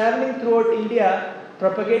traveling throughout India,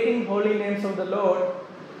 propagating holy names of the Lord,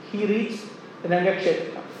 he reached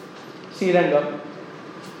Rangakshetra, Srirangam.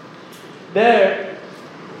 There,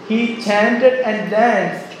 he chanted and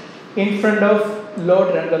danced in front of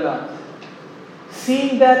Lord Ranganath.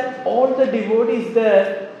 Seeing that all the devotees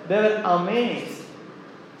there, they were amazed,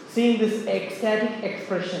 seeing these ecstatic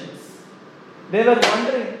expressions. They were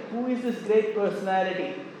wondering, who is this great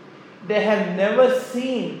personality? They have never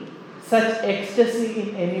seen such ecstasy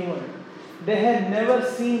in anyone. They have never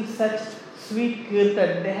seen such sweet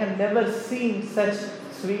kirtan. They have never seen such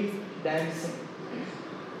sweet dancing.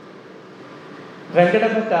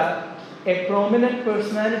 Venkadabhatta, a prominent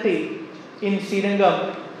personality in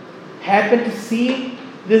Srirangam, happened to see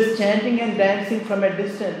this chanting and dancing from a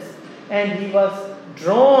distance, and he was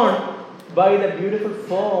drawn by the beautiful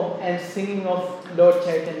form and singing of Lord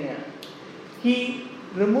Chaitanya. He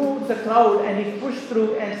removed the crowd and he pushed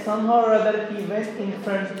through, and somehow or other he went in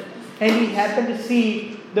front, and he happened to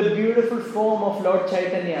see the beautiful form of Lord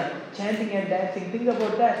Chaitanya chanting and dancing. Think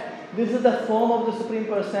about that. This is the form of the Supreme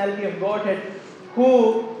Personality of Godhead,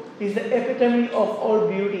 who is the epitome of all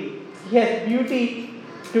beauty. He has beauty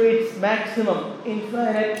to its maximum,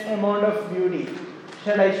 infinite amount of beauty.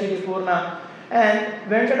 Shadaishiri Purna. And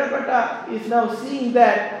Venkadapata is now seeing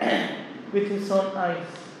that with his own eyes.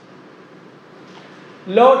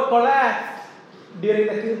 Lord collapsed during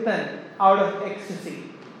the kirtan out of ecstasy.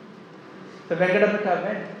 So Venkadapata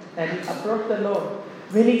went and he approached the Lord.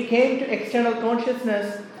 When he came to external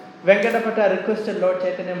consciousness, Venkadapata requested Lord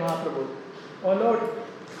Chaitanya Mahaprabhu, "Oh Lord,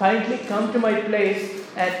 kindly come to my place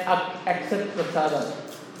and accept prasadam."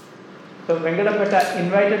 So Venkadapata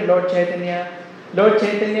invited Lord Chaitanya. Lord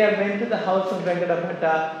Chaitanya went to the house of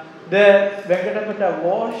Venkadapata. There, Venkadapata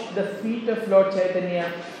washed the feet of Lord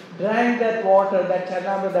Chaitanya, drank that water, that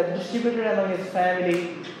charnamrita, distributed among his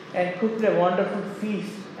family, and cooked a wonderful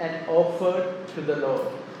feast and offered to the Lord.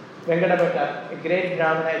 Venkadapata, a great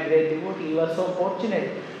Brahmana, a great devotee, he was so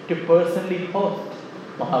fortunate to personally host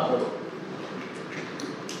Mahaprabhu.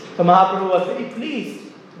 So Mahaprabhu was very pleased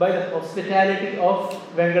by the hospitality of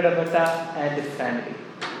Venkadapata and his family.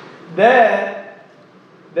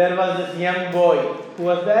 There was this young boy. Who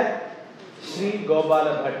was that? Sri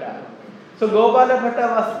Gopala Bhatta. So Gopala Bhatta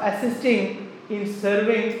was assisting in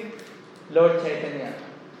serving Lord Chaitanya.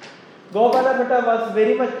 Gopala Bhatta was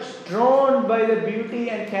very much drawn by the beauty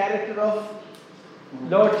and character of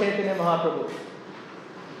Lord Chaitanya Mahaprabhu.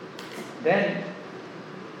 Then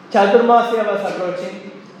Chaturmasya was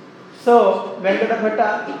approaching. So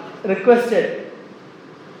Venkadapata requested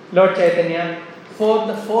Lord Chaitanya, for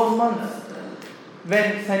the 4 months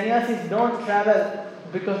when sannyasis don't travel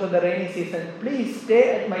because of the rainy season, please stay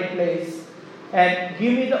at my place and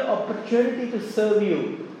give me the opportunity to serve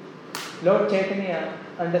you. Lord Chaitanya,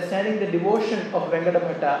 understanding the devotion of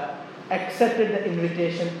Venkadapata, accepted the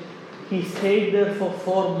invitation. He stayed there for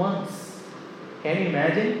 4 months. Can you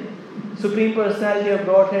imagine? Supreme Personality of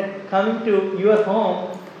Godhead coming to your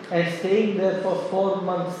home and staying there for 4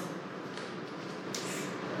 months.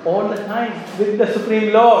 All the time with the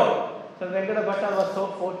Supreme Lord. So Venkadapata was so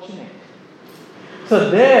fortunate.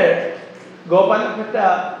 So there, Gopala Bhatta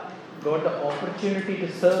got the opportunity to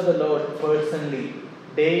serve the Lord personally,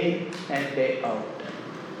 day in and day out.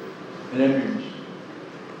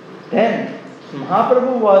 Then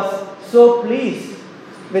Mahaprabhu was so pleased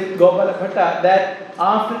with Gopala Bhatta that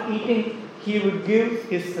after eating he would give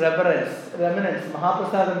his remnants,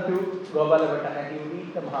 Mahaprasadam to Gopala Bhatta, and he would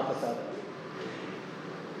eat the Mahaprasadam.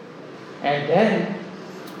 And then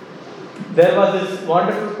there was this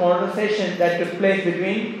wonderful conversation that took place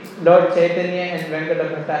between Lord Chaitanya and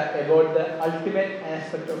Venkadapata about the ultimate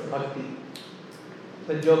aspect of bhakti.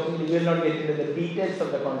 So jokingly, we will not get into the details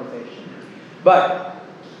of the conversation. But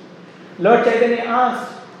Lord Chaitanya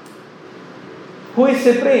asked, who is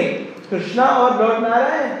supreme, Krishna or Lord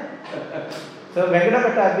Narayan? So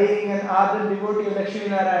Venkadapata, being an ardent devotee of Lakshmi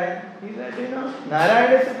Narayan, he said,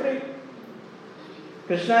 Narayan is supreme.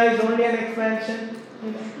 Krishna is only an expansion.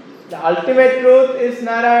 The ultimate truth is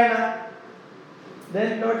Narayana.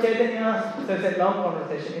 Then Lord Chaitanya asked, so it's a long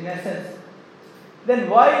conversation in essence. Then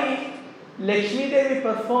why Lakshmi Devi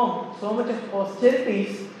performed so much of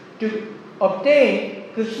austerities to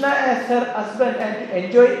obtain Krishna as her husband and to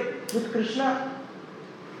enjoy with Krishna?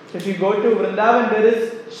 So if you go to Vrindavan, there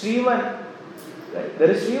is Shrivan. Right?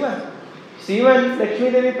 There is Shrivan. Shrivan,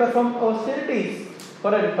 Lakshmi Devi performed austerities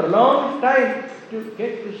for a prolonged time to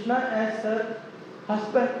get Krishna as her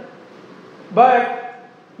husband. But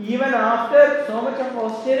even after so much of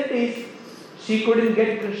austerities, she couldn't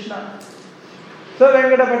get Krishna. So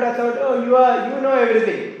Venkadapata thought, oh, you know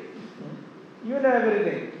everything. You know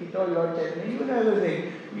everything. He told Lord Chaitanya, you know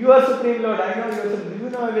everything. You are Supreme Lord, I know you are Supreme. You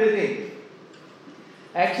know everything.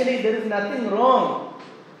 Actually, there is nothing wrong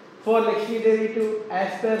for Lakshmi Devi to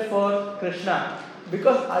aspire for Krishna.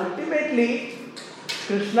 Because ultimately,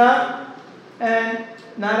 Krishna and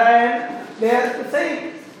Narayan, they are the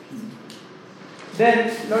same.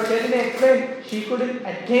 Then Lord Chaitanya explained she couldn't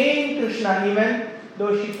attain Krishna even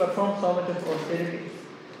though she performed so much of austerities.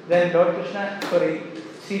 Then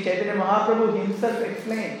Sri Chaitanya Mahaprabhu himself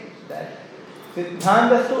explained that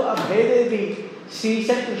Siddhantastu abhedevi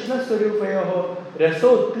Srisha Krishna Swarupayoho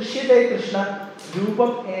Raso Krishyate Krishna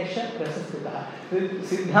Rupam Esha Rasasthita.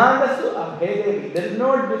 Siddhantastu abhedevi. There is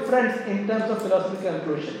no difference in terms of philosophical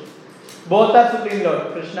conclusions. Both are Supreme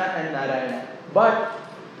Lord, Krishna and Narayana. But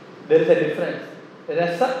there is a difference.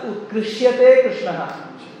 Rasa Utkrishyate Krishna.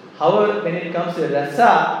 However, when it comes to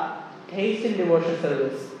rasa, taste in devotion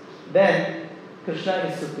service, then Krishna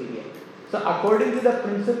is superior. So according to the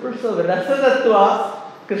principles of rasa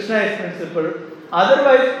tattva, Krishna is principle.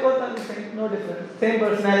 Otherwise, both are the same, no difference. Same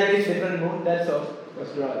personality, different mood, that's all.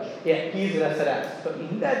 Rasaraj. Yeah, he is Rasaraj. So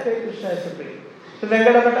in that way, Krishna is supreme. So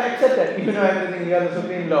Venkatapata accepted. You know everything, you are the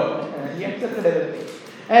Supreme Lord. He accepted everything.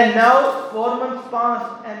 And now 4 months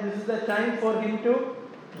passed and this is the time for him to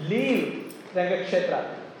leave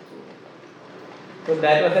Rangakshetra. So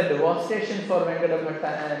that was a devastation for Venkatapata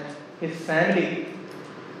and his family.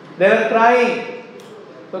 They were crying.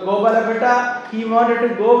 So Gopala Bhatta, he wanted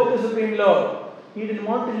to go with the Supreme Lord. He didn't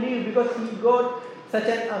want to leave because he got such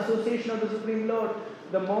an association of the Supreme Lord.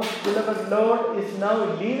 The most beloved Lord is now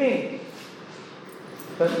leaving.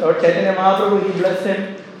 So Lord Chaitanya Mahaprabhu, he blessed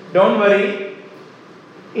him. Don't worry.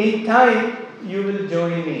 In time, you will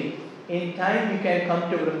join me. In time, you can come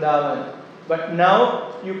to Vrindavan. But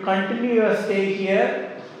now, you continue your stay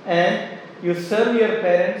here and you serve your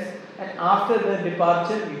parents, and after the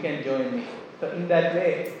departure, you can join me. So in that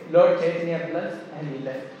way, Lord Chaitanya blessed and he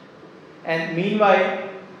left. And meanwhile,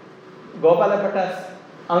 Gopala Bhatta's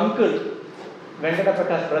uncle,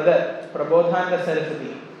 Venkatapata's brother, Prabodhananda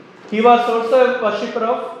Saraswati, he was also a worshipper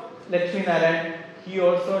of Lakshmi Narayan. He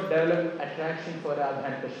also developed attraction for Radha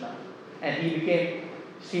and Krishna. And he became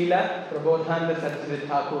Srila Prabodhananda Saraswati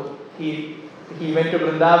Thakur. He went to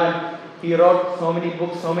Vrindavan. He wrote so many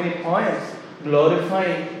books, so many poems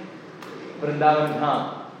glorifying Vrindavan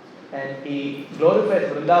Dham. And he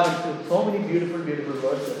glorifies Vrindavan through so many beautiful, beautiful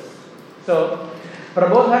verses. So,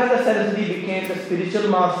 Prabodhananda Saraswati became the spiritual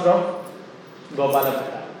master of Gopala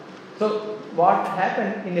Bhatta. So, what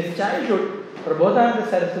happened in his childhood, Prabodhananda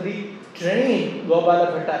Saraswati trained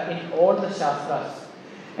Gopala Bhatta in all the Shastras.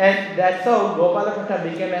 And that's how Gopala Bhatta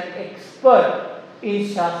became an expert in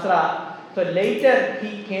Shastra. So later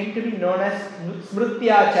he came to be known as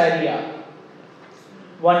Smrityacharya,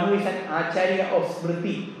 one who is an Acharya of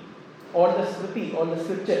Smriti. All the Smriti, all the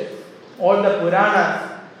scriptures, all the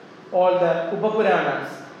Puranas, all the Upapuranas,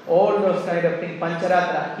 all those kind of things,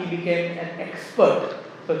 Pancharatra, he became an expert.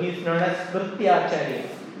 So he is known as Smrityacharya.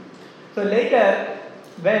 So later,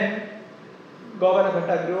 when Gopala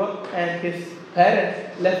Bhatta grew up and his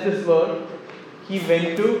parents left this world, he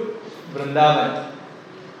went to Vrindavan.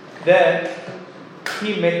 There,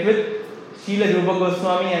 he met with Srila Rupa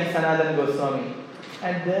Goswami and Sanatana Goswami.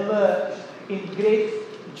 And they were in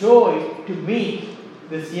great joy to meet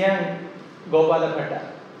this young Gopala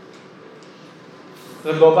Bhatta.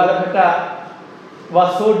 So Gopala Bhatta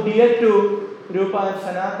was so dear to Rupa and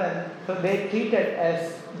Sanatana, so they treated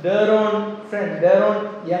as their own friend, their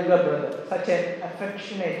own younger brother. Such an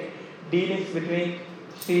affectionate dealings between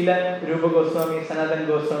Srila Rupa Goswami, Sanatana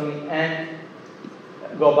Goswami and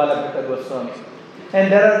Gopala Bhatta Goswami.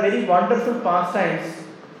 And there are very wonderful pastimes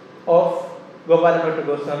of Gopala Bhatta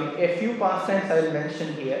Goswami. A few pastimes I will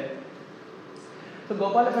mention here. So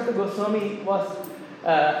Gopala Bhatta Goswami was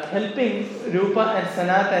helping Rupa and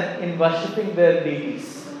Sanatana in worshipping their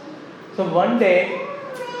deities. So one day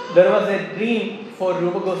there was a dream for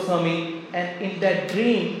Rupa Goswami, and in that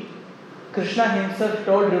dream Krishna himself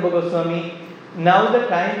told Rupa Goswami, now the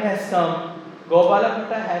time has come, Gopala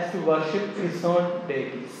Bhatta has to worship his own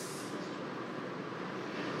deities.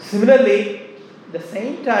 Similarly, the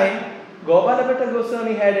same time, Gopala Bhatta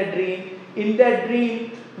Goswami had a dream. In that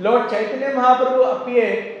dream, Lord Chaitanya Mahaprabhu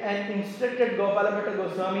appeared and instructed Gopala Bhatta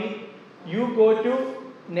Goswami, you go to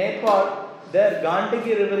Nepal, there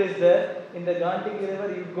Gandaki river is there. In the Gandaki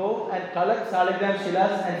river, you go and collect Saligram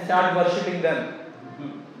Shilas and start worshipping them.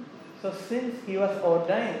 So since he was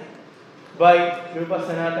ordained by Rupa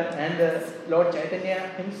Sanatana and the Lord Chaitanya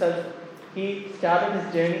himself, he started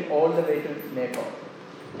his journey all the way to Nepal.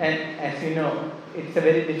 And as you know, it's a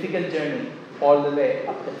very difficult journey all the way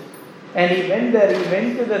up there. And he went there, he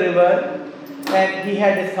went to the river and he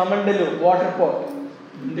had his Kamandalu, water pot.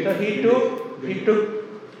 So he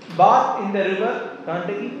took bath in the river,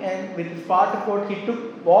 Gandaki, and with his water pot he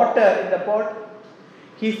took water in the pot,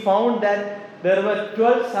 he found that there were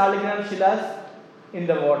 12 Saligram Shilas in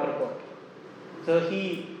the water pot. So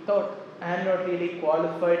he thought, I am not really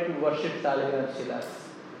qualified to worship Saligram Shilas.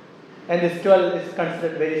 And this 12 is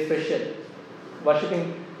considered very special.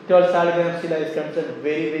 Worshipping 12 Saligram Shila is considered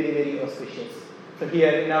very, very, very auspicious. So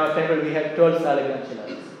here in our temple we have 12 Saligram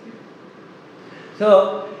Shilas.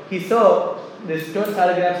 So he saw this 12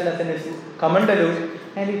 Saligram Shilas in his Kamandalu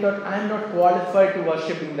and he thought, I am not qualified to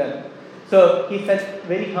worshipping them. So he felt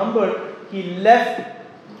very humbled. He left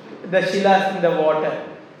the Shilas in the water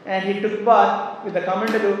and he took bath with the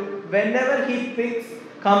Kamandalu. Whenever he picks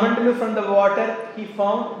Kamandalu from the water, he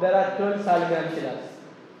found there are 12 Saligram Shilas.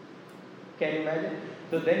 Can you imagine?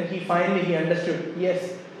 So then he finally understood,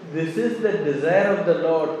 yes, this is the desire of the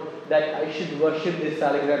Lord that I should worship these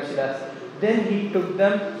Saligram Shilas. Then he took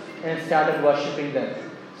them and started worshipping them.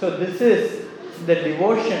 So this is the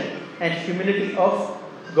devotion and humility of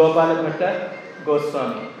Gopala Bhatta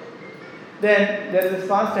Goswami. Then there is this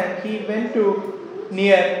pastime, he went to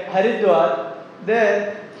near Haridwar.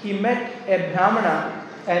 There he met a Brahmana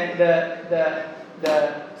and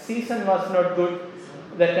the season was not good.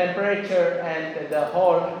 The temperature and the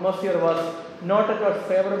whole atmosphere was not at all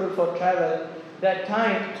favorable for travel. That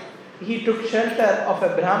time he took shelter of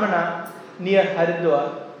a Brahmana near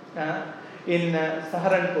Haridwar in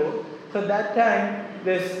Saharanpur. So that time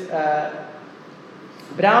this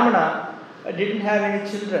Brahmana didn't have any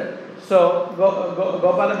children. So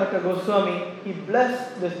Gopala Bhatta Goswami, he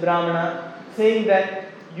blessed this Brahmana saying that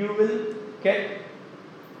you will get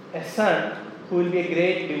a son who will be a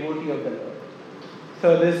great devotee of the Lord.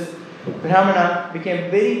 So this Brahmana became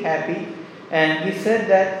very happy and he said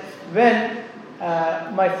that when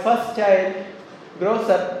my first child grows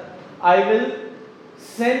up, I will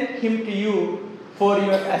send him to you for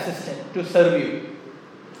your assistant to serve you.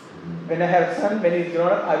 When I have a son, when he is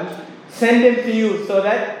grown up, I will send him to you so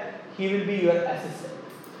that he will be your assistant.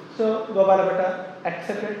 So Gopala Bhatta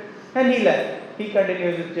accepted and he left. He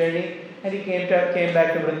continued his journey and he came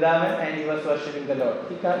back to Vrindavan and he was worshipping the Lord.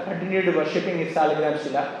 He continued worshipping his Saligram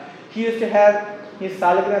Shila. He used to have his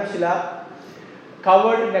Saligram Shila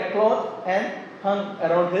covered in a cloth and hung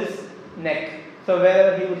around his neck. So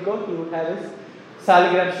wherever he would go, he would have his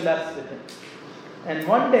Saligram Shilas with him. And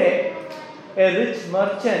one day, a rich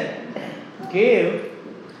merchant gave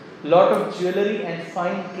lot of jewelry and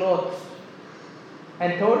fine clothes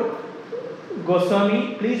and told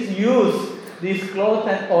Goswami, please use these clothes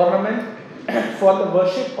and ornament for the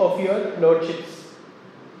worship of your lordships.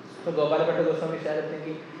 So Gopala Bhatta Goswami started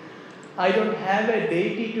thinking, I don't have a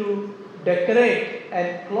deity to decorate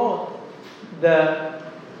and clothe the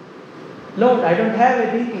Lord. I don't have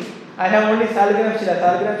a deity. I have only Saligram Shila.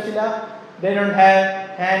 Saligram Shila, they don't have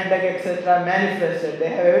hand, leg, etc. manifested. They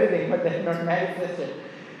have everything, but they are not manifested.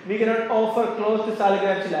 We cannot offer clothes to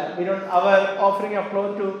Saligram Shila. Our offering of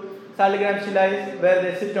clothes to Saligram Shila is where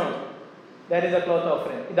they sit on. That is a cloth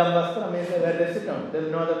offering. Idam Vastra means where they sit on. There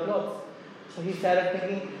is no other clothes. So he started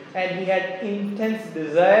thinking, and he had intense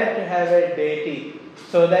desire to have a deity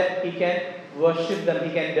so that he can worship them,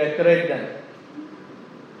 he can decorate them.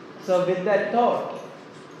 So with that thought,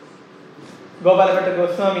 Gopala Bhatta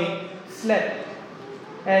Goswami slept.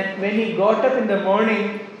 And when he got up in the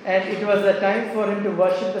morning and it was the time for him to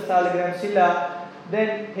worship the Saligram Shila,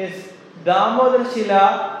 then his Damodar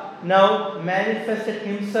Shila now manifested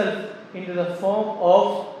himself into the form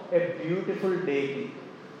of a beautiful deity.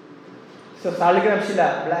 So Saligram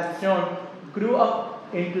Shila, black stone, grew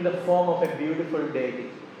up into the form of a beautiful deity.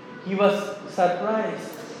 He was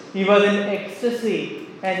surprised. He was in ecstasy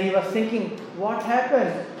and he was thinking, what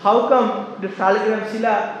happened? How come the Saligram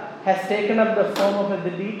Shila has taken up the form of the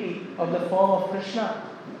deity, of the form of Krishna?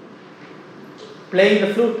 Playing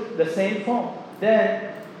the flute, the same form.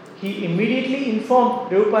 Then he immediately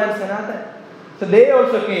informed Rupa and Sanatan. So they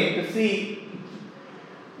also came to see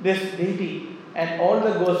this deity. And all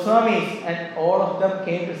the Goswamis and all of them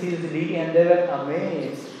came to see this deity and they were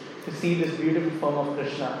amazed to see this beautiful form of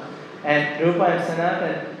Krishna. And Rupa and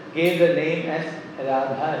Sanatan gave the name as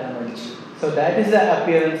Radha Ramanji. So that is the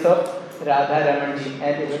appearance of Radha Ramanji.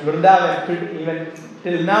 And in Vrindavan, even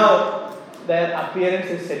till now, their appearance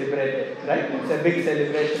is celebrated. Right? It's a big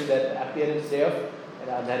celebration, the appearance day of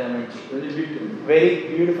Radha Ramanji. Very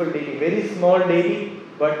beautiful deity. Very small deity,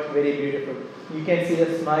 but very beautiful. You can see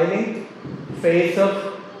the smiling face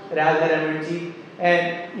of Radha Ramanji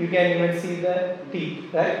and you can even see the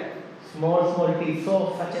teeth, right? Small teeth.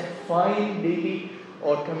 So such a fine deity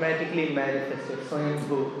automatically manifested.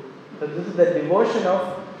 Swayambhu. So this is the devotion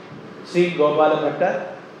of Sri Gopala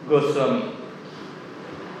Bhatta Goswami.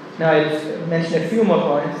 Now I'll mention a few more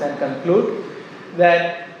points and conclude.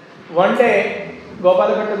 that one day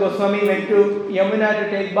Gopalabhatta Goswami went to Yamuna to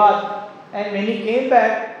take bath, and when he came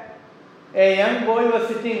back, a young boy was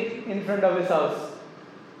sitting in front of his house,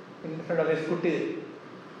 in front of his kutir.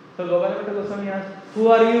 So Gopalabhatta Goswami asked, "Who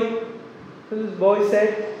are you?" So this boy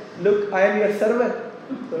said, "Look, I am your servant."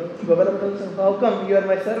 So Gopalabhatta Goswami, "How come you are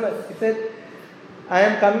my servant?" He said, "I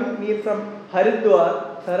am coming here from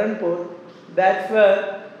Haridwar, Saranpur. That's where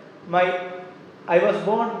I was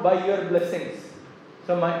born by your blessings.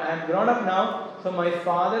 So I am grown up now. So my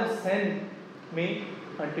father sent me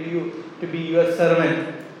unto you to be your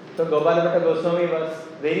servant." So Gopalabhatta Goswami was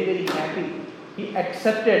very, very happy. He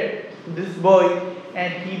accepted this boy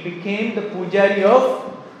and he became the pujari of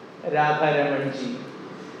Radha Ramanji.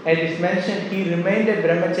 As is mentioned, he remained a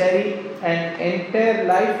brahmachari and entire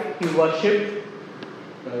life he worshipped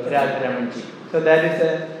Radha Ramanji. So that is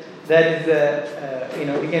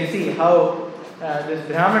you can see how this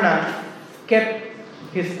Brahmana kept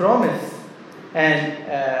his promise and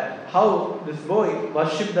how this boy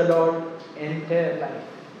worshipped the Lord entire life.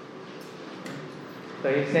 So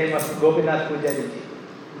his name was Gopinath Pujariji.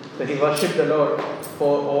 So he worshipped the Lord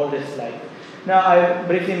for all his life. Now I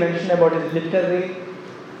briefly mentioned about his literary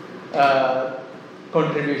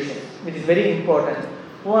contribution, which is very important.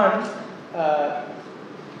 One,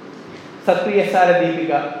 Satriya Sara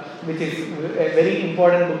Deepika, which is a very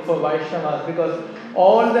important book for Vaishnavas, because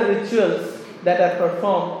all the rituals that are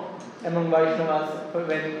performed among Vaishnavas,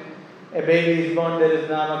 when a baby is born, there is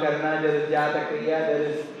Namakarna, there is Jata Kriya, there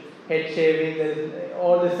is head shaving, there is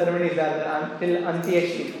all the ceremonies are there until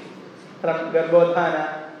Antyeshti, from Garbhodhana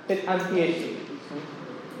till Antyeshti,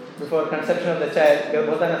 before conception of the child,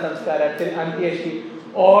 Garbhodhana Samskara till Antyeshti.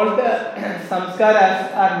 All the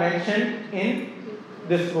samskaras are mentioned in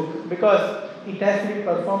this book because it has to be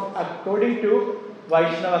performed according to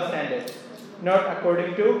Vaishnava standards, not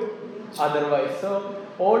according to otherwise. So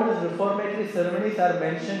all these reformatory ceremonies are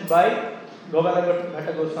mentioned by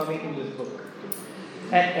Gopalabhatta Goswami in this book.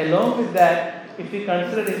 And along with that, if we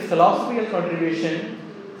consider his philosophical contribution,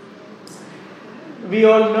 we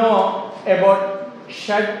all know about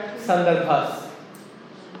Shad Sandarbhas.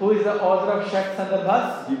 Who is the author of Shad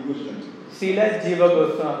Sandarbhas? Srila Jiva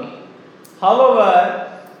Goswami.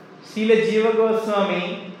 However, Srila Jiva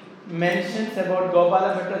Goswami mentions about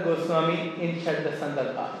Gopalabhatta Goswami in Shad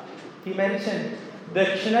Sandarbha. He mentioned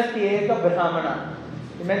Dakshinatiyeka Brahmana.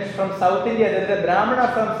 He mentioned from South India, there is a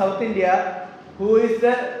Brahmana from South India who is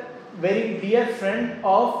the very dear friend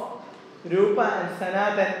of Rupa and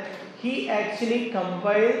Sanatan. He actually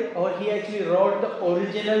compiled or he actually wrote the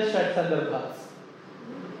original Shad Sandarbhas.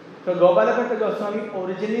 So Gopalabhatta Goswami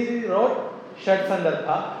originally wrote Shad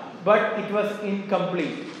Sandarbha, but it was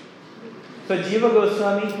incomplete. So Jiva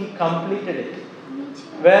Goswami, he completed it.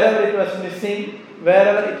 Wherever it was missing,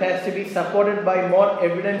 wherever it has to be supported by more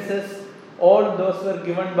evidences, all those were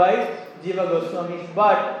given by Jiva Goswami.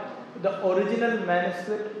 But the original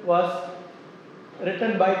manuscript was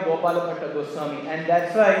written by Gopalabhatta Goswami, and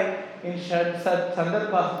that's why in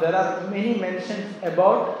Sandarbhas there are many mentions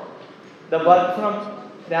about the work from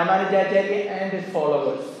Ramanujacharya and his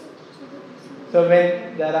followers. So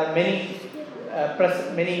when there are many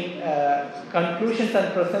conclusions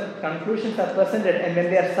are presented, and when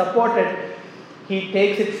they are supported, he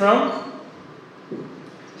takes it from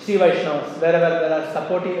Sri Vaishnavas. Wherever there are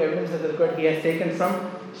supportive evidences required, he has taken from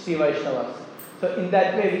Sri Vaishnavas. So in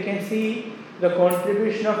that way, we can see the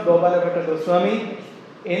contribution of Gopalabhatta Goswami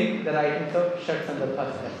in the writings of Shad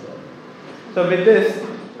Sandarbhas as well. So with this,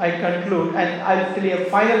 I conclude, and I'll tell you a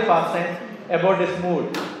final pastime about his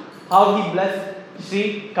mood. How he blessed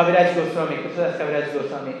Sri Kaviraj Goswami, Krishnadas Kaviraj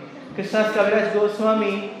Goswami. Krishnadas Kaviraj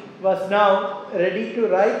Goswami was now ready to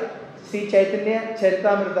write Sri Chaitanya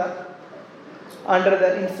Charitamrita under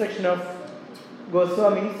the instruction of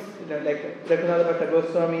Goswamis, like Raghunath Bhatta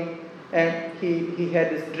Goswami, and he had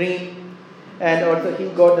this dream, and also he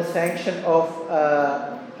got the sanction of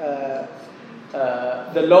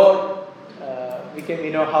the Lord.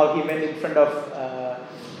 How he went in front of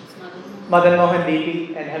Madan Mohan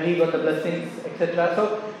Devi and how he got the blessings, etc.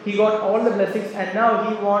 So he got all the blessings, and now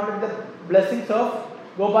he wanted the blessings of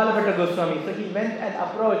Gopalabhatta Goswami. So he went and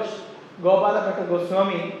approached Gopalabhatta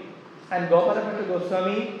Goswami, and Gopalabhatta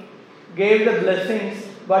Goswami gave the blessings,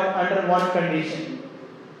 but under one condition.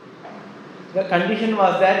 The condition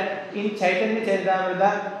was that in Chaitanya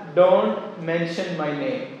Charitamrita, don't mention my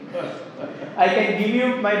name. I can give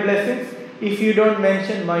you my blessings if you don't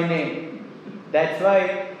mention my name. That's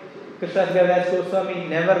why Krishnadas Kaviraj Goswami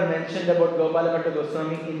never mentioned about Gopalabhatta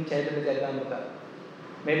Goswami in Chaitanya Charitamrita.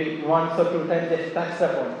 Maybe once or two times they touched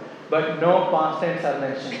upon. but no past tense are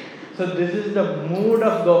mentioned. So this is the mood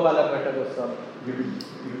of Gopala Bhatta Goswami.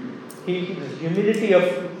 The humility of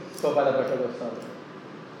Gopala Bhatta Goswami.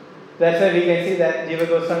 That's why we can see that Jiva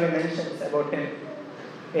Goswami mentions about him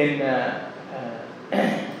in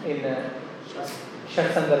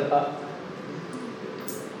Shat Sandarbha.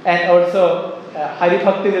 And also Hari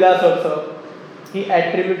Bhakti Vilas also. He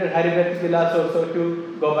attributed Hari Bhakti Vilas also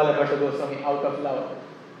to Gopala Bhatta Goswami out of love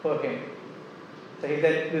for him. So he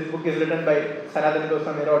said this book is written by Sanatana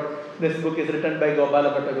Goswami wrote, this book is written by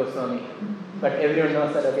Gopala Bhatta Goswami. But everyone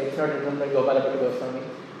knows that okay, it's not written by Gopala Bhatta Goswami,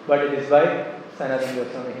 but it is by Sanatana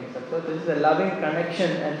Goswami himself. So this is a loving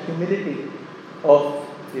connection and humility of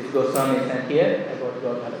these Goswamis, and here about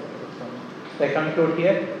Gopala Bhatta Goswami. So I conclude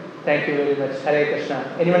here. Thank you very much. Hare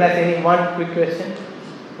Krishna. Anyone has any one quick question?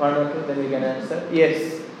 One or two, then we can answer.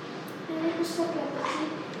 Yes. Hare Krishna Prabhuji.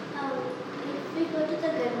 If we go to the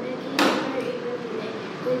Gandaki or even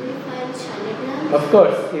will we find Shaligrams? Of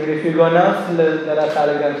course. Even if you go now, still there are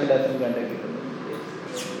Shaligram Shilas in Gandaki. Yes.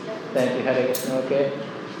 Thank you. Hare Krishna. Okay.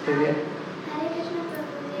 Sylvia? Hare Krishna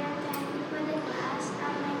Prabhuji. Thank you for the class.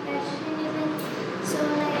 My question is, so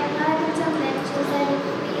like I've heard in some lectures that if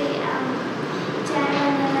we chant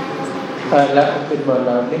Narayana's name, A bit more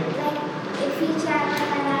loudly. like if we chant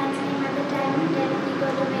Narayana's name at the time of death, we go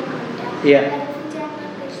to Vaikuntha. Yeah. But if we chant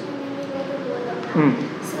Krishna name, we go to Golokha.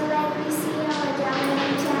 So like we see how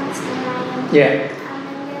Jaman chants Narayana. Yeah. And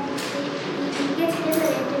then he gets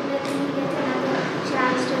liberated, but then he gets another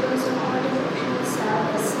chance to do some more devotional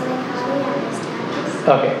service. So like how do you understand this?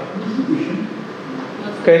 Okay.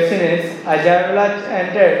 Question is, Ajamila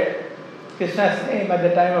entered Krishna's name at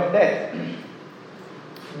the time of death,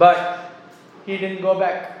 but he didn't go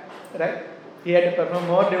back, right? He had to perform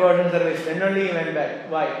more devotional service, then only he went back.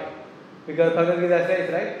 Why? Because Bhagavad Gita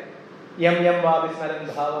says, right? Yam yam va vismaran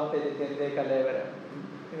bhavam tejitende kalevara.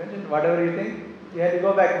 Imagine, whatever you think, you had to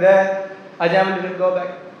go back there. Ajamila didn't go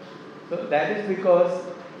back. So that is because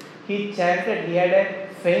he chanted, he had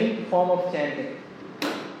a faint form of chanting.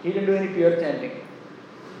 He didn't do any pure chanting.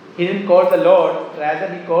 He didn't call the Lord,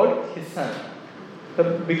 rather he called his son.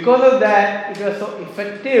 So because of that, it was so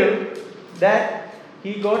effective that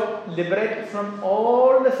he got liberated from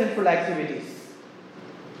all the sinful activities.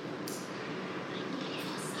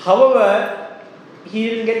 However, he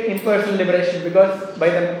didn't get impersonal liberation because by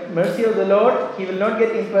the mercy of the Lord, he will not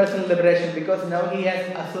get impersonal liberation because now he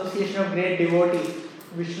has association of great devotees,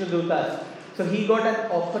 Vishnu Dutas. So he got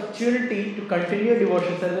an opportunity to continue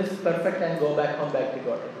devotion service perfect and go back home back to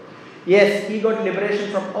God. Yes, he got liberation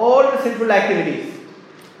from all the sinful activities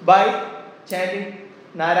by chanting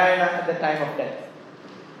Narayana at the time of death.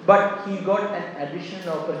 But he got an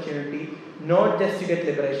additional opportunity not just to get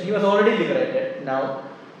liberation. He was already liberated now,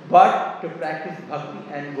 but to practice bhakti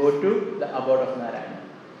and go to the abode of Narayana.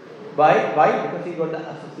 Why? Because he got the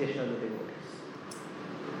association of the devotees.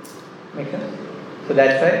 Make sense? So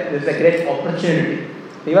that's why this is a great opportunity.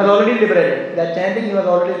 He was already liberated. That chanting, he was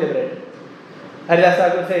already liberated. Haridas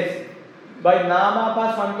Thakur says, by Nama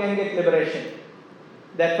Bhas one can get liberation.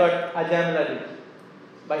 That's what Ajamila did.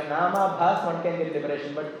 By Nama Bhas one can get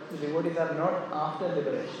liberation, but the devotees are not after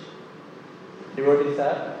liberation. Devotees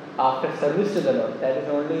are after service to the Lord. That is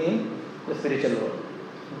only in the spiritual world.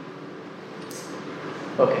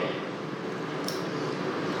 Okay.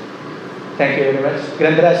 Thank you very much.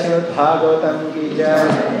 Granthara Srimad Bhagavatam ki jai.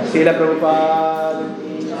 Srila Prabhupada ki